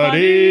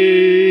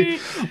 bum-ba-dee,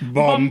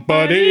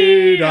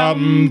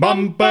 bum-ba-dee-dum,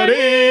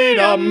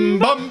 bum-ba-dee-dum,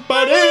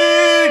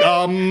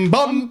 bum-ba-dee-dum,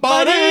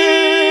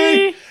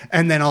 bum-ba-dee.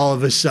 And then all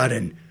of a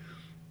sudden,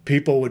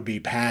 people would be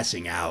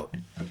passing out.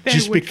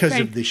 Just because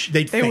of the...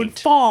 They'd faint. Would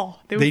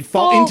fall. They'd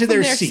fall into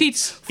their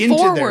seats. Forward.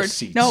 Into their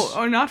seats.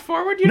 No, not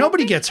forward.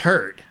 Nobody gets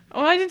hurt.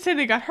 Oh, I didn't say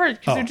they got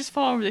hurt because they just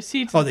fall over the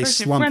seats. Oh, they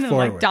slump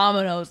forward like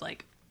dominoes,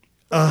 like.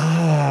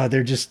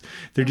 They're just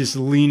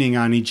leaning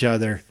on each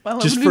other. Well,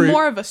 just it would be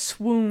more of a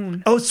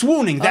swoon. Oh,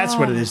 swooning. That's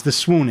what it is. The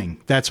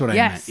swooning. That's what I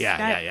meant.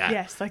 Yeah.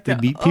 Yes, like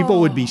people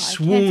would be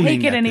swooning. I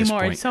can't take it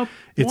anymore. It's so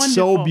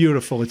so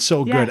beautiful. It's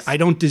so good. I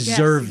don't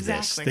deserve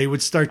exactly. this. They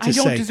would start to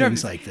say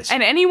things like this.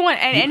 And anyone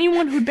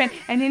who'd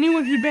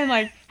been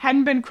like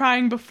hadn't been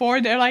crying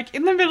before, they're like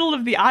in the middle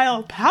of the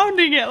aisle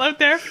pounding it with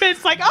their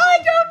fists, like, I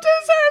don't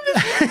deserve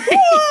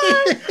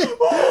this.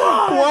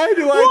 Why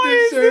do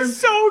I deserve this?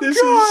 So this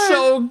is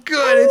so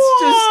good.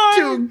 It's just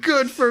too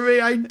good for me.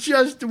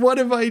 What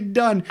have I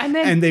done?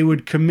 And they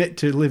would commit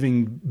to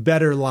living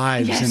better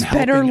lives and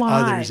helping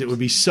others. It would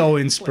be so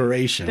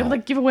inspirational. They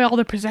would give away all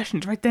their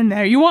possessions right then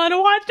there. You want to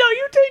watch? No,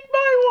 you take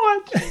my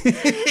watch.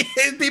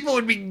 People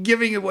would be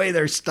giving away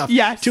their stuff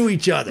to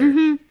each other.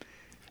 Mm-hmm.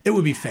 It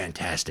would be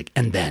fantastic.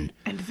 And then,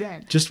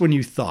 just when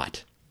you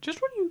thought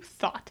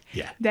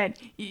that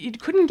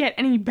it couldn't get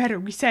any better,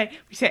 we say,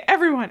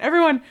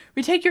 everyone,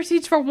 we take your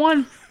seats for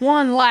one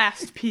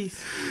last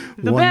piece.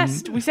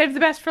 Best. We save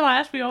the best for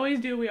last. We always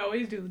do.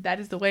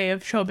 That is the way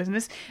of show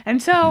business. And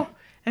so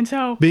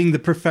being the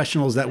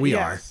professionals that we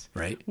are,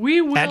 right? We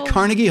will at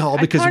Carnegie Hall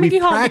because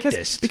we've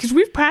practiced. Because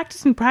we've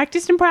practiced,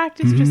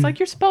 just like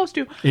you're supposed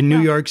to. In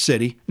New York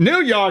City.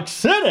 New York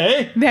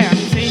City? There,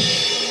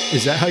 see?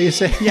 Is that how you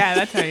say it? Yeah,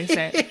 that's how you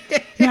say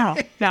it.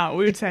 Now,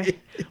 we would say,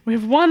 we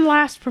have one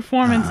last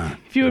performance.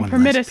 If you would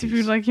permit us, if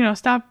you would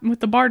stop with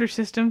the barter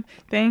system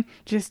thing,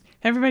 just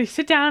everybody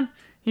sit down.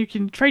 You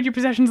can trade your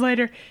possessions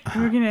later.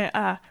 And we're going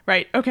to,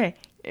 okay.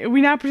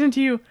 We now present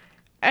to you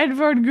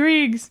Edvard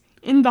Grieg's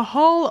In the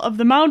Hall of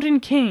the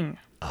Mountain King.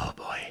 Oh,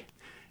 boy.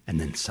 And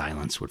then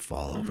silence would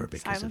fall over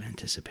because of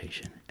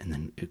anticipation. And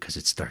then because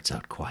it starts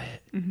out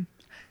quiet. Mm-hmm.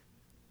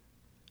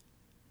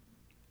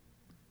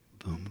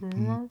 Boom,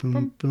 boom,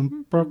 boom,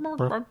 boom,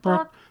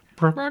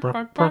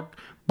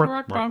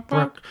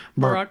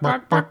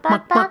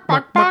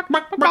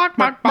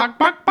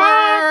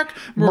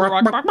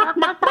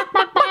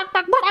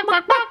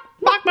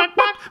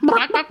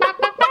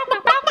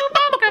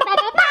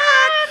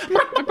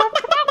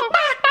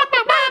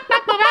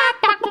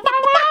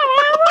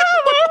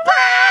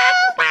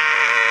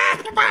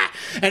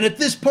 and at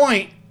this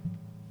point,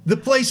 the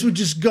place would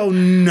just go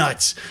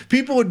nuts.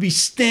 People would be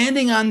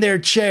standing on their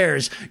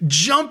chairs,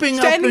 jumping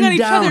up and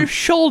down.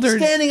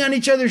 Standing on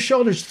each other's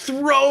shoulders.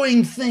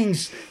 Throwing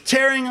things,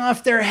 tearing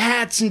off their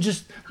hats and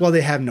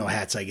they have no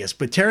hats, I guess,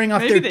 but tearing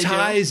off their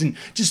ties and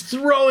just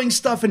throwing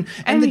stuff. And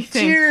the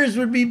tears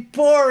would be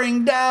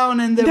pouring down.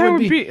 And there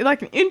would be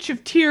like an inch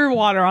of tear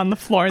water on the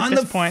floor at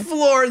this point. On the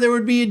floor, there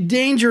would be a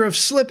danger of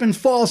slip and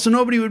fall, so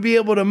nobody would be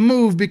able to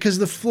move because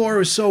the floor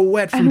was so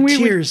wet from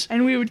tears.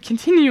 And we would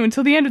continue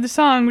until the end of the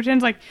song, which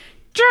ends like,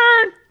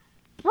 Turn!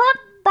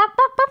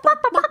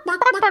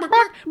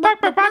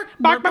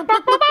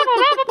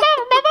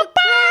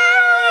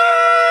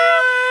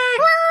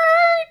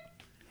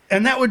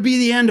 And that would be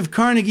the end of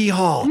Carnegie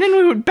Hall. And then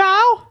we would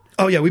bow.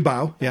 Oh, yeah, we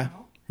bow. Yeah,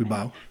 we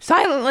bow.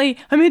 Silently,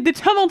 amid the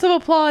tumult of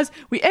applause,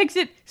 we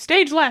exit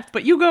stage left,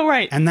 but you go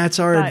right. And that's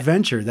our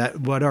adventure.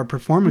 What our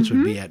performance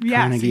would be at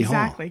Carnegie Hall.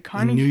 Exactly.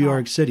 Carnegie in New Hall.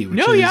 York City.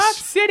 New York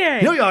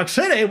City! New York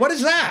City? What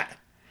is that?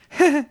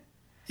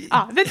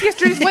 That's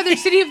yesterday's Weather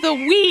City of the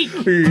Week.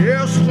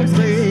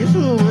 Yesterday's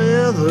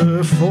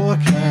weather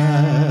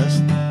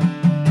forecast.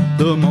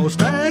 The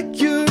most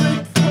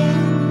accurate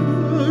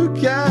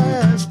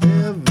forecast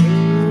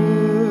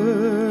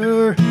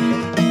ever.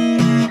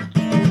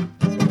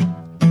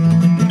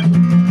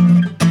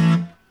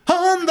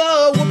 On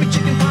the Whoopie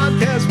Chicken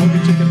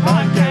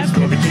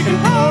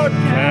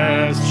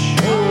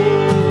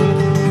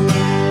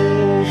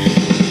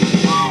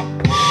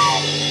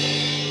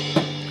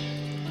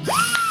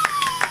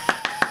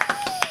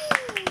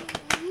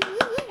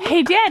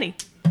Hey, Daddy.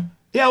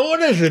 Yeah, what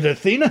is it,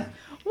 Athena?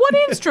 What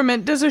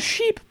instrument does a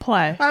sheep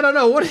play? I don't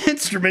know. What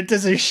instrument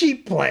does a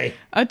sheep play?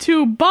 A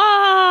tuba.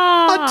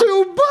 A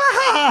tuba.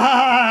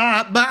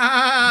 Ba,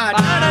 da,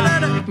 da,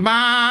 da,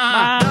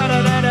 ba, da,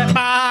 da, da, da,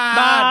 ba,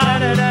 da,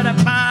 da, da, da,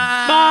 ba,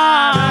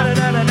 da,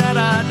 da, da, da,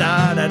 da,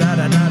 da, da,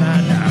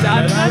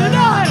 da, da, da,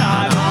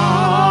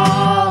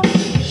 da.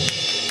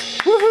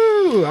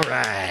 Woohoo! All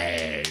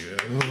right.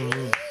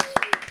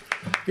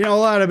 You know, a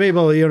lot of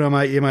people, you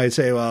might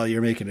say, well,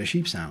 you're making a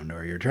sheep sound,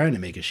 or you're trying to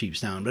make a sheep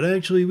sound, but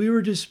actually, we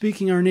were just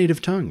speaking our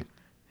native tongue.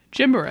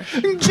 Gibberish.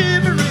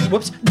 Gibberish.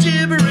 Whoops.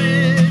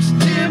 Gibberish.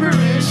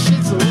 Gibberish.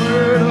 It's the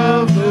word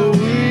of the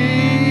week.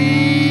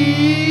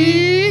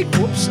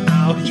 Whoops.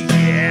 Oh,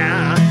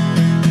 yeah.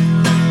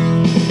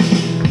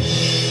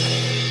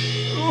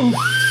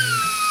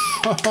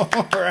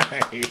 All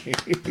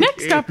right.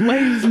 Next up,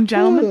 ladies and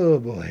gentlemen, Oh,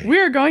 boy.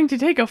 we're going to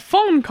take a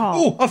phone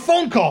call. Oh, a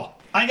phone call.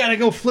 I got to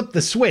go flip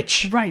the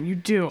switch. Right, you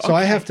do. So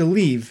I have to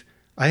leave.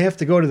 I have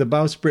to go to the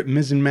bowsprit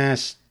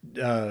mizzenmast.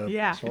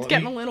 Yeah, it's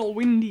getting a little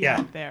windy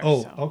out there.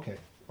 Oh, so. okay.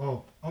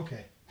 Oh,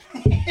 okay.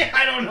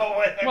 I don't know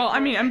what. Well, I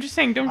mean, I'm just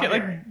saying, don't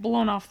get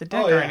blown off the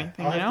deck or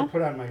anything, I'll you have know? to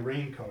put on my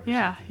raincoat. Or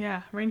something.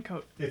 Yeah,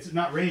 raincoat. It's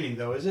not raining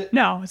though, is it?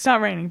 No, it's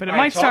not raining, but it All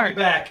might right, so start. I'll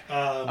be back.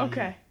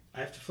 Okay. I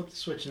have to flip the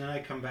switch and then I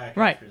come back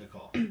Right. after the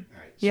call. All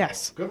right. So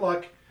Yes. Good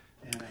luck,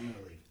 and I'm gonna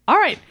leave. All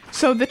right,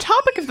 so the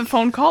topic of the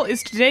phone call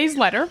is today's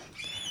letter,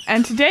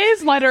 and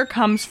today's letter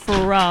comes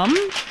from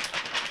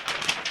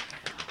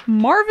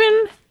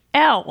Marvin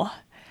L.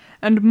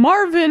 And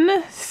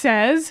Marvin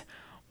says,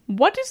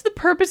 "What is the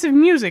purpose of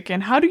music,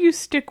 and how do you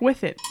stick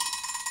with it?"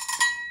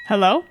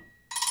 Hello?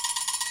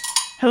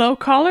 Hello,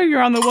 caller,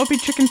 you're on the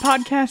Whoopie Chicken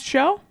Podcast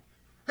Show?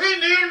 Hey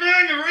man, am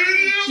I on the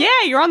radio?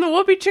 Yeah, you're on the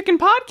Whoopie Chicken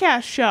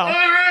Podcast Show.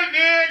 Alright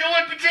man, the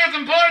Whoopie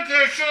Chicken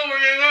Podcast Show where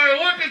they got a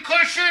whoopie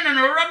cushion and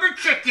a rubber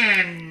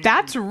chicken.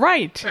 That's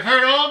right. I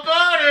heard all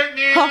about it,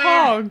 man.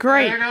 Oh,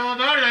 great. I heard all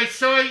about it. I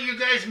saw you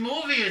guys'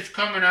 movie is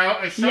coming out.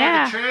 I saw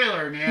Yeah. the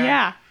trailer, man.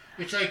 Yeah.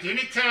 It's like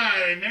any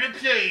time, any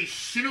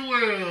place, in the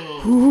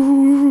world.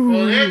 Ooh.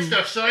 All that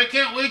stuff, so I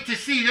can't wait to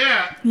see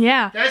that.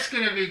 Yeah, That's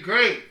gonna be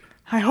great.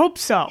 I hope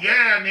so.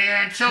 Yeah,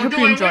 man. So Hope do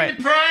you I enjoy win it.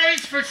 the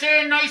prize for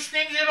saying nice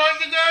things about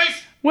you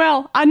guys?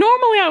 Well,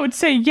 normally I would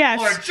say yes.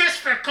 Or just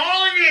for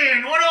calling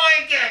in? What do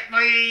I get?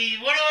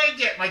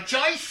 My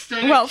choice?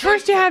 Well,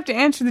 first you have to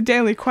answer the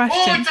daily question.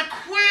 Oh, it's a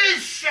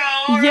quiz show.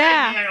 All right,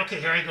 Yeah. man.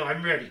 Okay, here I go.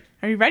 I'm ready.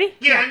 Are you ready?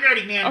 Yeah, I'm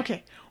ready, man.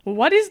 Okay.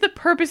 What is the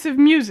purpose of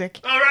music,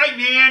 All right,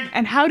 man.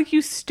 and how do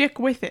you stick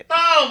with it?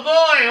 Oh,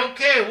 boy.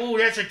 Okay. Ooh,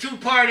 that's a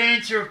two-part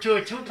answer to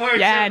a two-part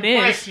Yeah, it is.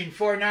 question.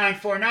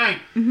 4949.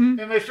 And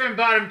my friend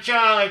Bottom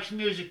Child likes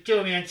music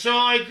too, man. So,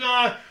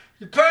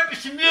 the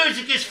purpose of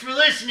music is for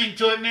listening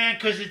to it, man,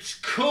 because it's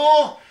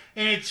cool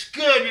and it's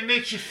good and it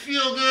makes you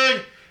feel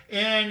good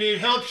and it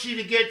helps you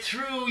to get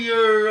through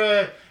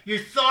your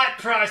thought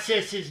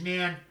processes,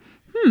 man.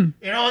 And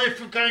all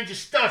different kinds of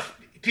stuff.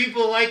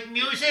 People like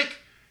music,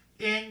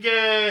 and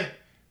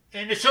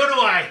so do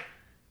I.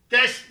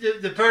 That's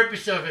the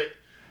purpose of it.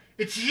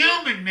 It's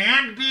human,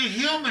 man, to be a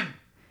human.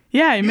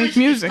 Yeah, you make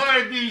music. It's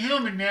part of being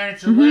human, man.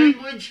 It's a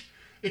language.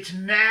 It's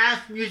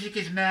math. Music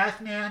is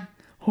math, man.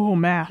 Oh,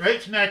 math. Right?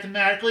 It's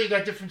mathematical. You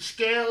got different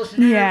scales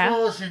and Yeah.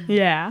 intervals and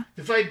Yeah.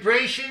 the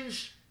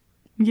vibrations.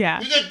 Yeah.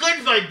 You get good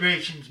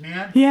vibrations,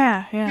 man.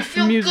 Yeah. You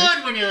feel music.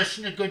 good when you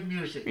listen to good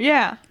music.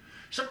 Yeah.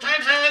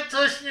 Sometimes I like to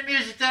listen to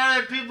music that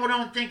other people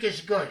don't think is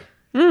good.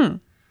 Mm.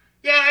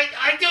 Yeah,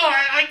 I do.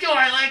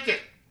 I like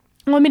it.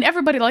 Well, I mean,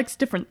 everybody likes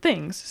different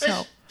things,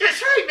 so.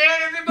 That's right,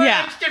 man. Everybody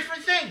Yeah. likes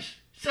different things.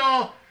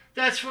 So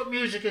that's what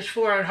music is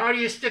for. And how do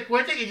you stick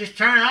with it? You just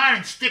turn it on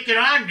and stick it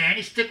on, man.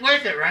 You stick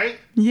with it, right?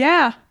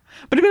 Yeah.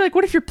 But I mean, like,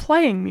 what if you're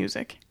playing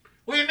music?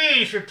 What do you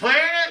mean? If you're playing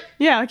it?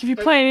 Yeah, like if you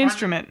play an on-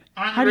 instrument.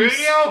 On how the do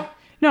radio?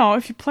 No,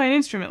 if you play an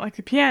instrument like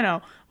the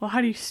piano, well, how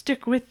do you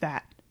stick with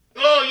that?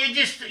 Oh, you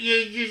just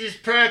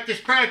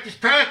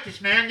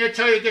practice, man. That's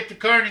how you get to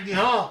Carnegie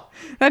Hall.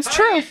 That's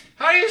true.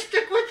 How do you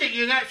stick with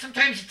it?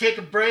 Sometimes you take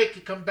a break,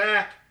 you come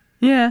back.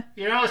 Yeah.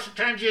 You know,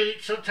 sometimes you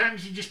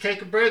just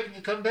take a break and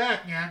you come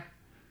back, man.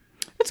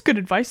 That's good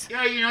advice.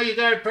 Yeah, you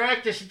gotta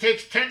practice. It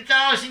takes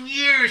 10,000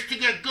 years to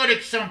get good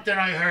at something,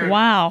 I heard.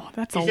 Wow,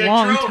 that's a Is that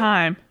long true?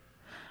 time.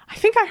 I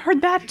think I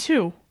heard that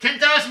too.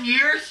 10,000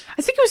 years?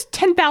 I think it was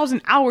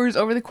 10,000 hours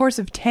over the course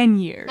of 10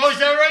 years. Oh, is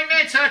that right,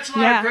 man? So that's a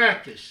lot of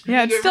practice. Yeah,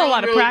 You it's get still a really,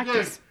 lot of really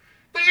practice. good.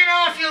 But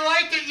if you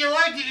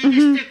like it, you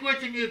just stick with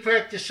it and you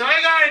practice. So I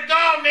gotta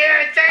go,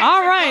 man. Thanks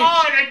All for right.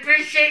 calling. I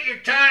appreciate your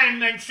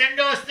time, and send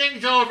those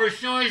things over as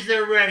soon as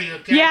they're ready,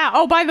 okay? Yeah,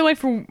 oh, by the way,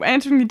 for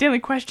answering the daily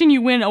question,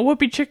 you win a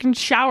Whoopie Chicken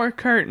shower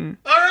curtain.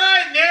 All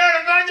right, man.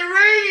 I'm on the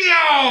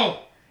radio.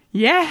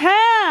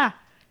 Yeah!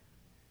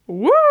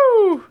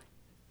 Woo!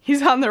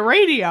 He's on the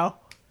radio.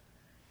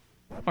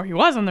 Or he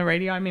was on the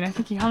radio. I mean, I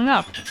think he hung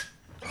up.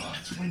 Oh,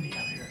 it's windy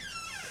out here.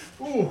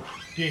 Ooh,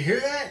 do you hear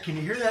that? Can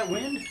you hear that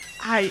wind?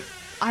 I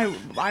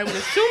would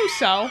assume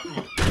so.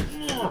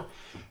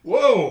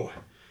 Whoa!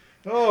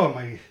 Oh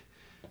my!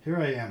 Here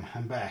I am.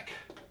 I'm back.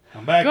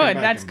 I'm back. Good.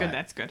 That's good.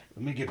 That's good.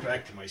 Let me get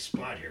back to my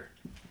spot here.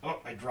 Oh,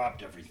 I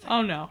dropped everything.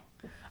 Oh, no.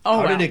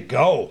 Oh, How did it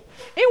go?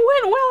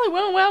 It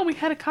went well. We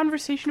had a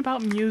conversation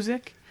about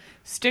music,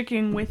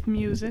 sticking with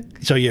music.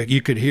 So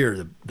you could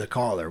hear the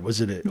caller. Was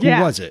it? Who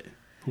was it?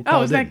 Who It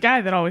called was in? that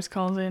guy that always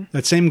calls in.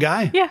 That same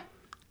guy? Yeah.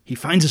 He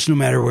finds us no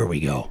matter where we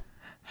go.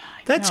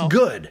 That's know.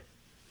 good.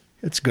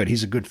 That's good.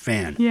 He's a good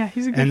fan. Yeah,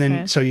 he's a good fan. And then,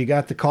 fan. so you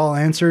got the call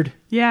answered?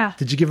 Yeah.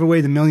 Did you give away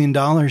the $1 million?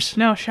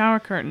 No, shower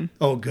curtain.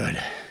 Oh, good.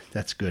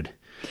 That's good.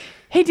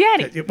 Hey,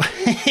 Daddy.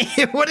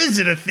 What is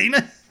it,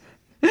 Athena?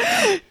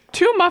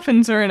 2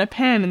 muffins are in a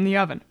pan in the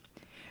oven.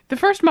 The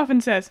first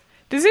muffin says,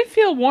 "Does it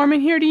feel warm in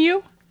here to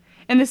you?"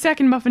 And the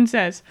second muffin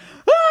says,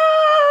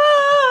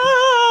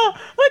 "Ah,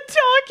 a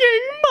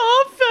talking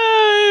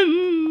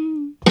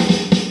muffin."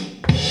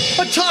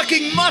 A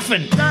talking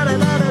muffin.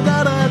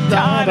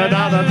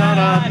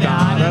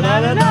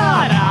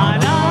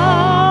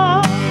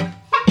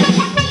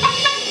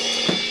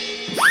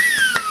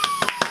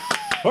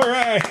 All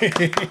right.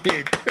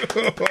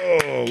 Oh,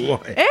 boy.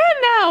 And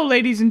now,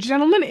 ladies and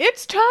gentlemen,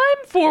 it's time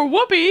for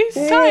Whoopie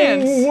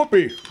Science.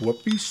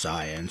 Whoopie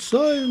Science.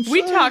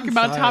 We talk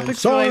about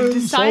topics related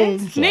to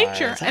science,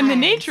 nature, and the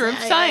nature of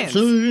science.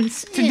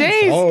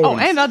 Today's,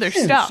 and other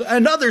stuff.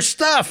 And other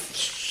stuff.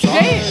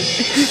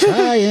 Today's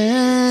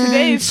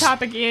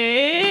topic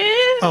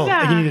is...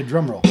 I need a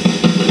drum roll.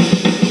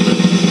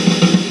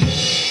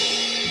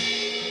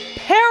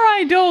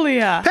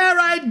 Pareidolia.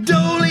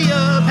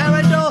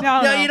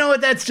 No, you know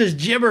what? That's just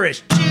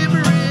gibberish.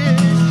 Gibberish.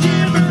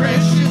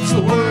 It's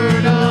the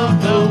word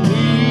of the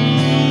week.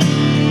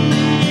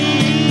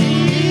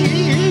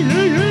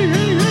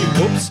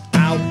 Oops.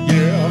 Out.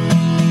 Yeah.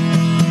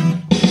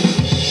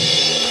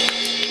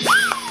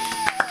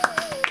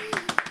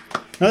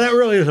 No, that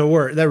really is a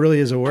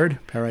word.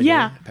 Pareidolia.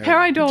 Yeah,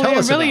 pareidolia Tell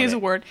us really about is it. a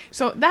word.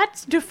 So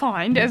that's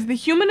defined as the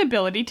human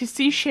ability to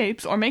see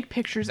shapes or make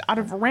pictures out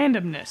of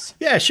randomness.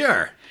 Yeah,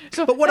 sure.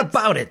 So but what that's-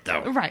 about it,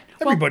 though? Right.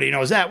 Everybody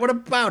knows that. What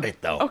about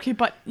it, though? Okay,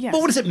 but yes.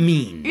 But what does it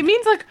mean? It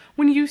means like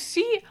when you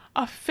see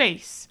a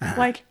face,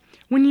 like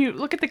when you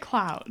look at the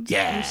clouds,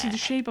 Yeah. and you see the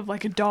shape of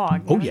like a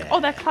dog. Oh, you're like, yeah. oh,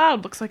 that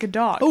cloud looks like a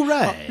dog. Oh,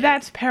 right. Well,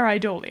 that's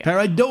pareidolia.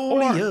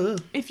 Pareidolia.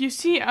 Or if you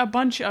see a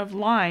bunch of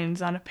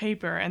lines on a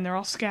paper and they're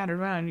all scattered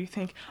around, you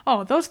think,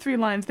 oh, those 3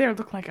 lines there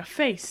look like a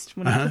face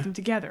when you put them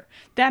together.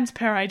 That's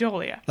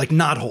pareidolia. Like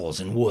knotholes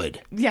in wood.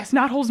 Yes,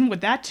 not holes in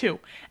wood, that too.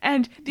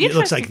 And the It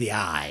looks interesting- like the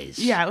eyes.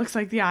 Yeah, it looks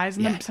like the eyes,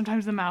 and Yeah. then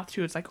sometimes the mouth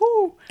too. It's like,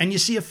 ooh. And you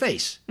see a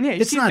face. Yeah,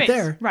 you it's see a not face.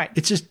 there. Right.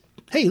 It's just,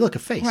 hey, look, a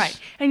face. Right.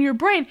 And your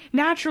brain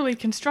naturally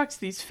constructs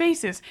these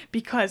faces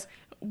because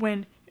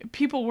when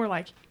people were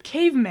like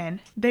cavemen,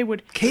 they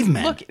would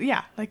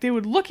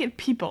look at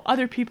people,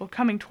 other people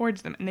coming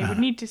towards them, and they would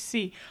need to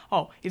see,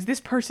 oh, is this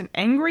person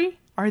angry?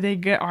 Are they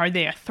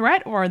a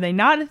threat or are they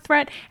not a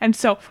threat? And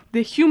so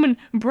the human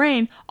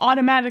brain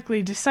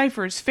automatically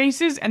deciphers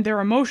faces and their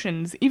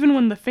emotions, even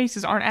when the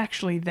faces aren't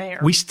actually there.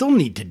 We still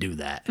need to do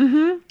that.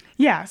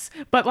 Yes,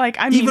 but like,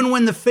 I mean... Even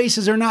when the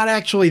faces are not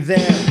actually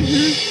there.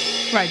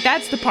 Right,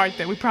 that's the part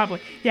that we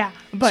probably... Yeah,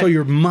 but... So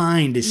your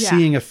mind is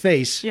seeing a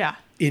face Yeah.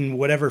 in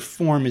whatever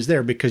form is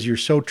there because you're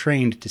so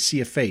trained to see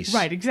a face.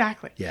 Right,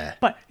 exactly. Yeah.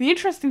 But the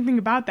interesting thing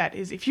about that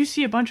is if you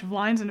see a bunch of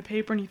lines on a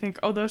paper and you think,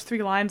 oh, those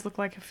 3 lines look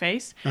like a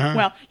face,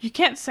 well, you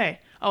can't say,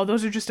 oh,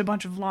 those are just a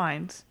bunch of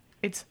lines.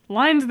 It's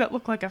lines that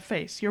look like a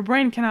face. Your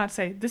brain cannot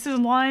say, this is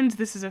lines,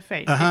 this is a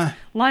face. It's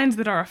lines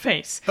that are a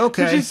face.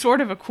 Okay. Which is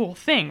sort of a cool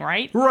thing,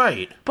 right?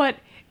 Right. But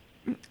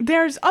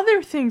there's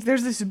other things.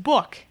 There's this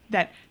book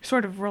that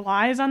sort of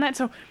relies on that.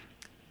 So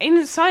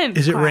in science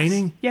Is it class-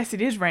 raining? Yes,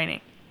 it is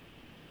raining.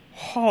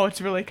 Oh, it's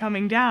really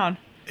coming down.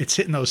 It's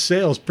hitting those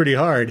sails pretty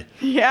hard.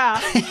 Yeah.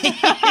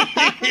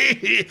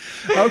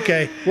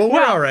 Okay. Well,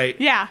 we're all right.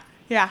 Yeah.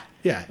 Yeah.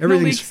 Yeah. No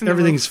leaks in the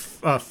Everything's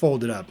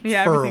folded up.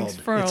 Yeah, furled. everything's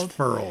furled. It's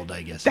furled,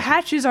 I guess. The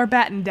hatches are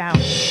battened down.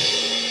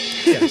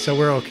 Yeah, so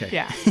we're okay.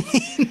 Yeah.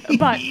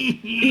 But,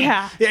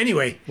 yeah.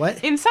 Anyway,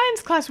 what? In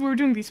science class, we were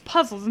doing these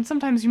puzzles, and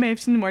sometimes you may have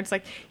seen them where it's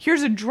like,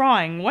 here's a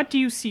drawing. What do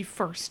you see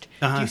first?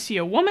 Do you see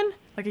a woman,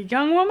 like a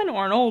young woman,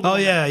 or an old woman?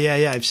 Oh,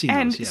 yeah. I've seen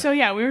And those. Yeah. so,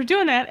 yeah, we were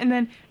doing that, and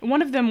then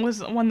one of them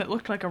was one that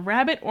looked like a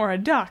rabbit or a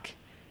duck.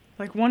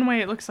 Like, one way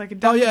it looks like a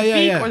duck's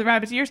beak or the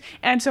rabbit's ears.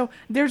 And so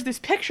there's this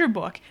picture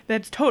book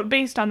that's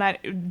based on that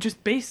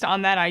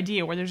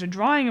idea, where there's a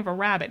drawing of a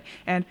rabbit,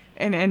 and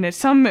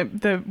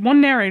the one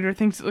narrator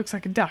thinks it looks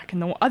like a duck,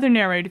 and the other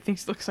narrator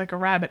thinks it looks like a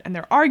rabbit, and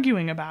they're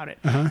arguing about it.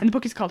 And the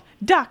book is called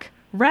Duck,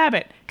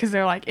 Rabbit, because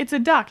they're like, it's a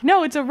duck.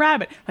 No, it's a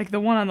rabbit. Like,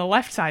 the one on the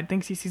left side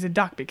thinks he sees a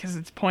duck because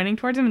it's pointing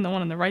towards him, and the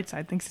one on the right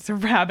side thinks it's a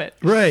rabbit.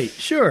 Right,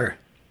 sure.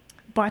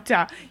 But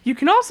you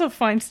can also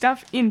find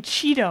stuff in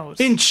Cheetos.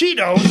 In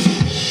Cheetos?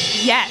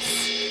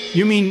 Yes.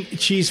 You mean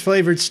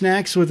cheese-flavored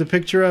snacks with a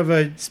picture of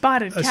a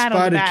Spotted cat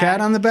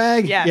on the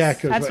bag? Yes, Yeah,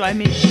 that's what I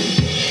mean.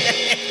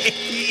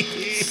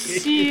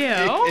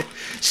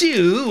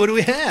 So, what do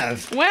we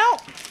have?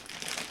 Well,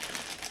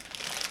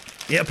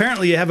 Yeah,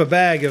 apparently you have a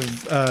bag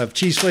of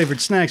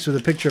cheese-flavored snacks with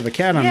a picture of a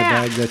cat on the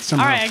bag. That's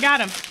somehow... All right, I got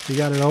him. You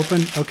got it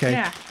open? Okay.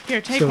 Yeah. Here,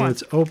 take so one.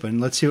 it's open.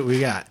 Let's see what we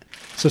got.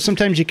 So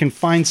sometimes you can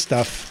find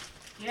stuff.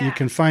 Yeah. You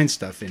can find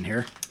stuff in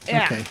here.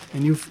 Yeah. Okay.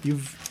 And you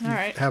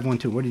right. have one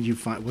too. What did you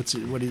find? Does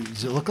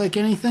it look like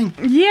anything?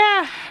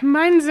 Yeah,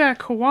 mine's a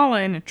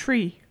koala in a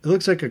tree. It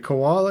looks like a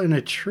koala in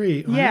a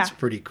tree. Oh, Yeah. That's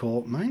pretty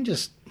cool. Mine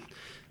just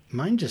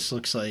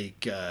looks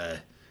like the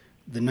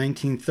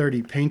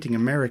 1930 painting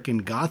American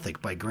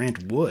Gothic by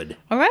Grant Wood.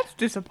 Oh, that's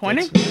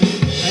disappointing.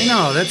 I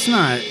know, that's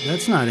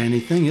not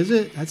anything, is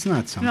it? That's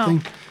not something.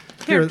 No.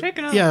 Here, take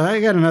another. Yeah, I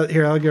got another.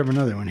 Here, I'll grab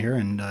another one here,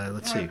 and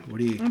let's see.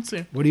 Let's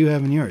see. What do you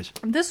have in yours?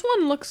 This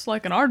one looks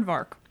like an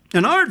aardvark.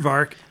 An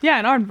aardvark? Yeah,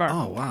 an aardvark.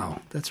 Oh, wow.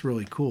 That's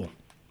really cool.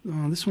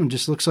 Oh, this one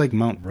just looks like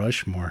Mount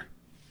Rushmore.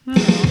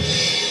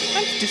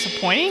 That's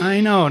disappointing.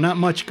 I know, not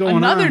much going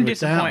Another on with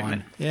that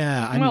disappointment. one.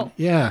 Yeah, Well,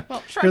 Here,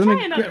 try another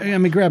one.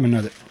 let me grab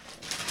another.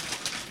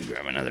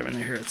 Grab another one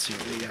here. Let's see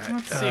what we got.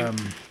 Let's see.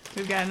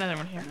 We've got another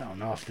one here. I don't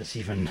know if this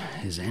even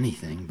is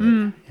anything,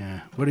 but yeah.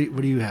 What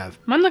do you have?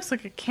 Mine looks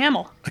like a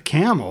camel. A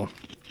camel?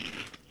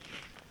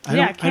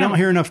 I don't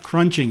hear enough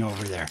crunching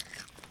over there.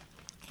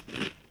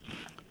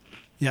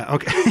 Yeah,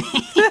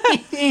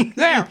 okay.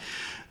 There.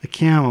 A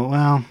camel.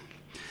 Well,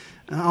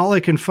 all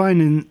I can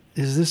find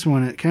is this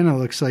one. It kind of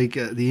looks like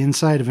the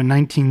inside of a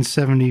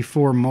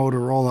 1974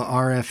 Motorola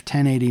RF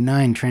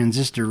 1089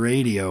 transistor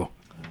radio.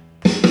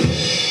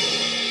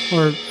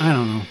 Or, I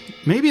don't know.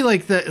 Maybe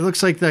like that. It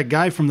looks like that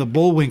guy from the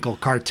Bullwinkle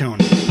cartoon.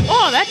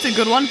 Oh, that's a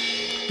good one.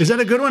 Is that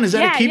a good one? Is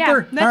that a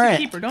keeper? Yeah, that's a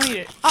keeper. Don't eat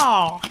it.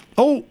 Oh.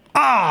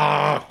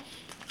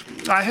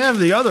 I have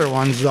the other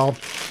ones, though.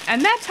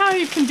 And that's how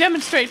you can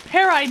demonstrate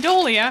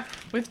pareidolia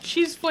with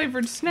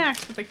cheese-flavored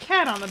snacks with a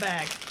cat on the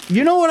bag.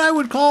 You know what I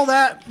would call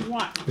that?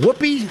 What?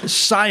 Whoopie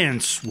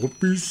Science.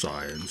 Whoopie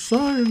Science.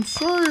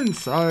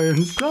 Science. I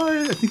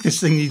think this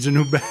thing needs a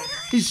new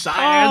battery.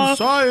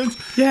 Science.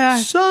 Yeah.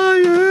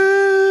 Science.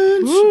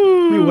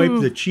 Ooh. Let me wipe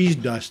the cheese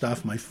dust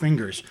off my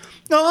fingers.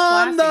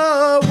 On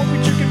the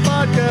Whoopie Chicken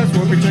Podcast.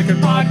 Whoopie Chicken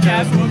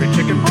Podcast. Whoopie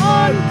Chicken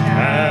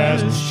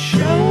Podcast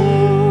Show.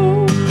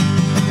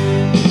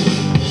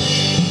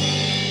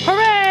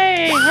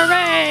 Hooray!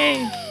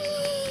 Hooray!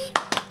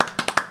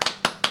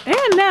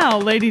 And now,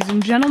 ladies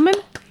and gentlemen,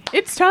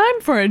 it's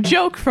time for a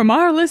joke from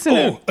our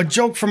listener. Oh, a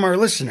joke from our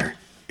listener.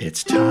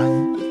 It's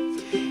time.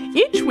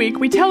 Each week,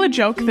 we tell a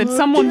joke that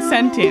someone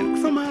sent in.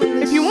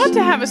 If you want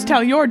to have us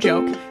tell your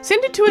joke,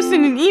 send it to us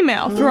in an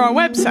email through our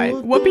website,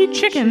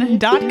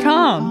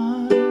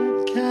 whoopiechicken.com.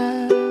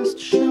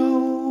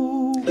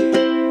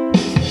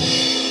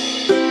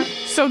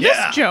 So this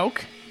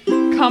joke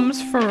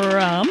comes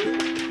from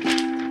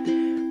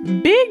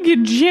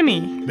Big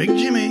Jimmy. Big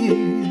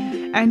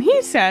Jimmy. And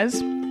he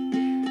says,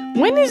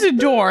 when is a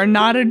door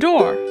not a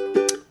door?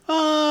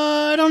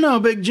 I don't know,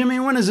 Big Jimmy.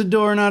 When is a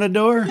door not a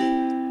door?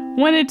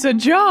 When it's a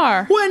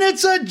jar. When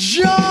it's a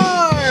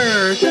jar!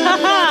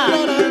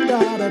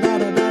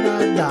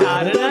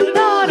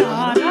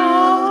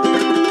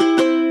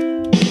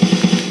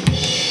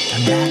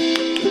 And that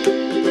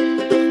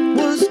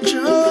was a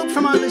joke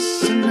from our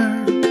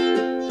listener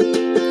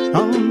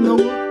on the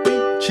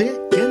Whoopie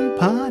Chicken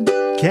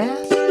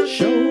Podcast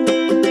Show.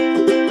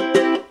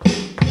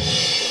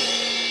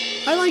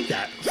 I like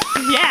that.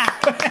 Yeah,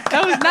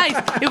 that was nice.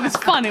 It was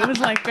fun. It was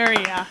like very,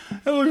 It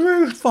was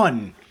very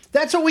fun.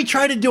 That's what we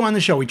try to do on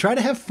the show. We try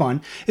to have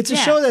fun. It's a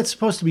show that's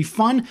supposed to be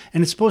fun,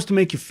 and it's supposed to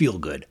make you feel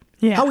good.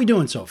 Yeah. How are we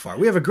doing so far?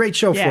 We have a great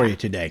show Yeah. for you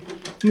today.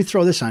 Let me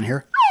throw this on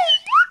here.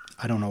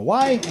 I don't know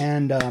why,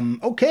 and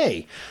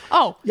okay.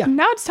 Oh, Yeah.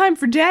 now it's time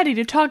for Daddy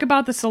to talk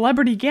about the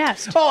celebrity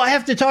guest. Oh, I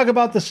have to talk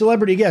about the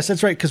celebrity guest.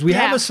 That's right, because we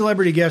have Yeah. a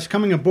celebrity guest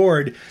coming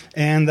aboard,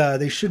 and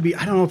they should be,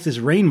 I don't know if this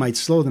rain might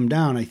slow them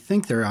down. I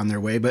think they're on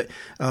their way, but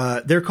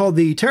they're called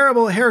the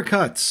Terrible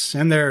Haircuts,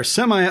 and they're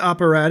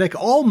semi-operatic,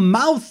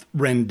 all-mouth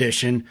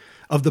rendition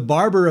of the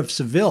Barber of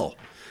Seville.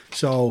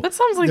 So That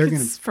sounds like they're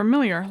it's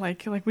familiar.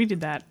 Like we did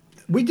that.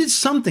 We did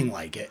something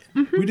like it.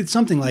 Mm-hmm. We did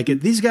something like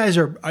it. These guys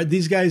are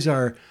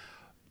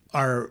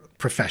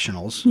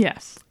professionals,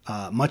 Yes.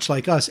 much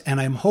like us,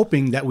 and I'm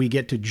hoping that we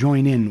get to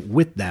join in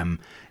with them,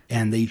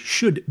 and they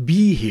should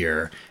be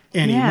here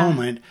any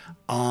moment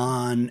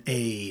on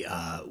a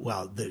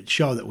the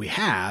show that we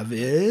have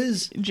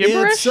is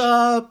Gibberish?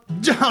 It's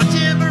gibberish,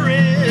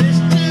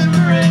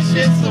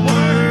 it's the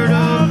word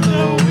of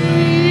the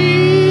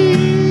week.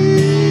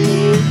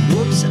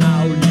 Whoops,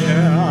 oh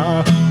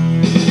yeah.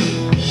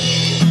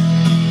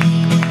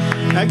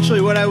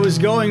 Actually, what I was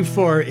going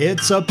for,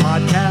 it's a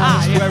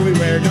podcast where we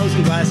wear nose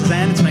and glasses,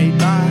 and it's made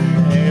by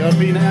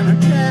Athena and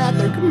her cat.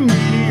 They're comedians.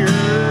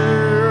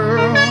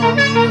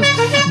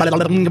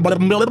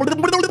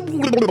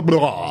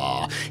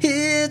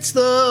 It's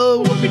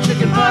the Whoopie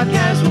Chicken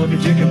Podcast,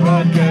 Whoopie Chicken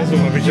Podcast,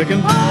 Whoopie Chicken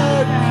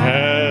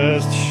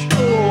Podcast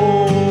Show.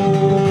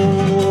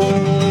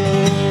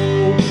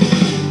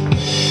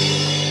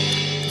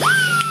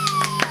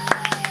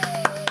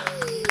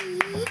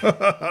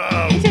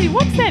 Hey, Teddy,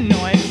 what's that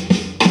noise?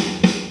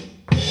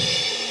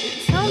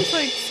 It sounds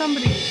like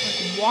somebody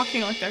like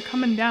walking, like they're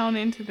coming down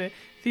into the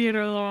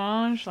Theater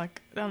Lounge,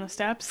 like down the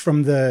steps.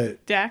 From the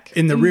deck.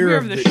 in the rear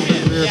of the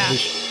ship. rear Yeah. of the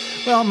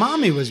Well,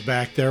 Mommy was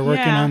back there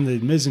working on the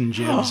mizzen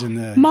jibs and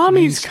the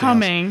Mommy's mainstays.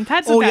 coming.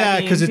 That's what that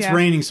means, because it's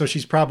raining, so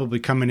she's probably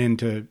coming in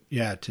to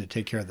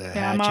take care of the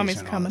hatches. Mommy's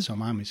and all coming. that. So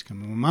Mommy's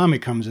coming. When Mommy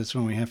comes, that's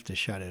when we have to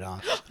shut it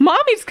off.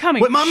 Mommy's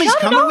coming. Wait, Mommy's Shut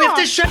it coming. We have off.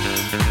 to shut.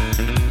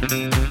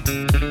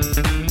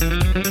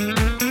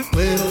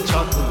 Little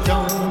chocolate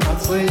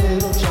donuts,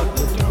 little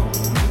chocolate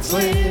donuts,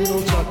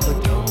 little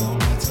chocolate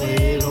donuts,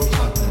 little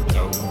chocolate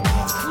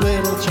donuts,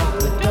 little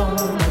chocolate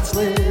donuts,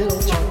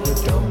 little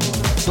chocolate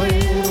donuts,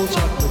 little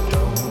chocolate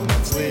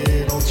donuts,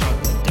 little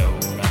chocolate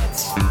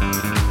donuts.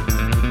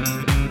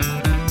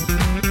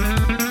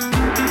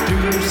 Do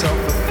yourself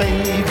a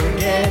favor,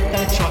 get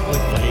that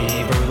chocolate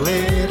flavor,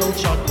 little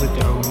chocolate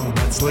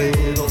donuts,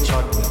 little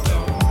chocolate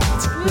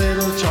donuts,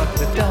 little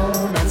chocolate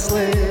donuts,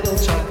 little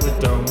chocolate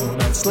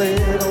donuts,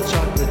 little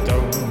chocolate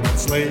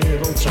donuts,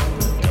 little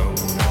chocolate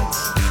donuts.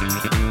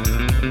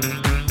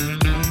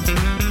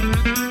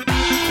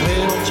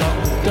 Little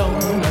chocolate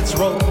donuts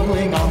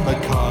rolling on the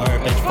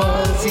carpet,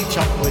 fuzzy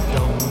chocolate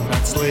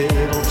donuts,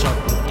 little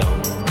chocolate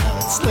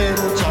donuts,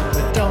 little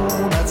chocolate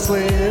donuts,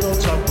 little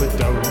chocolate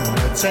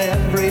donuts.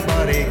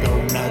 Everybody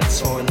go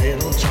nuts for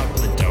little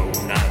chocolate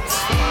donuts.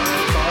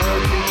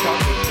 Fuzzy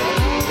chocolate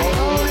donuts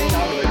rolling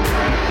on the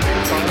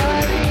carpet,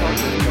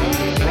 fuzzy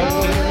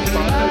chocolate donuts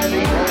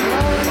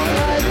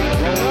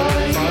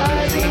rolling,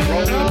 fuzzy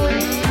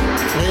rolling.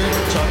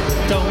 Little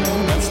chocolate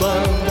donuts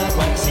love that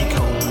waxy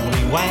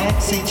coney,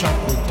 waxy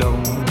chocolate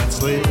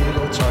donuts,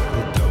 little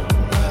chocolate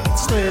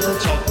donuts, little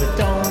chocolate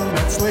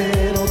donuts,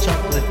 little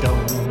chocolate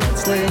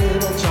donuts,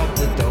 little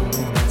chocolate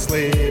donuts,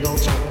 little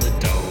chocolate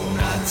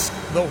donuts.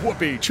 The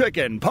Whoopie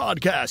Chicken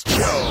Podcast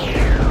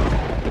Show.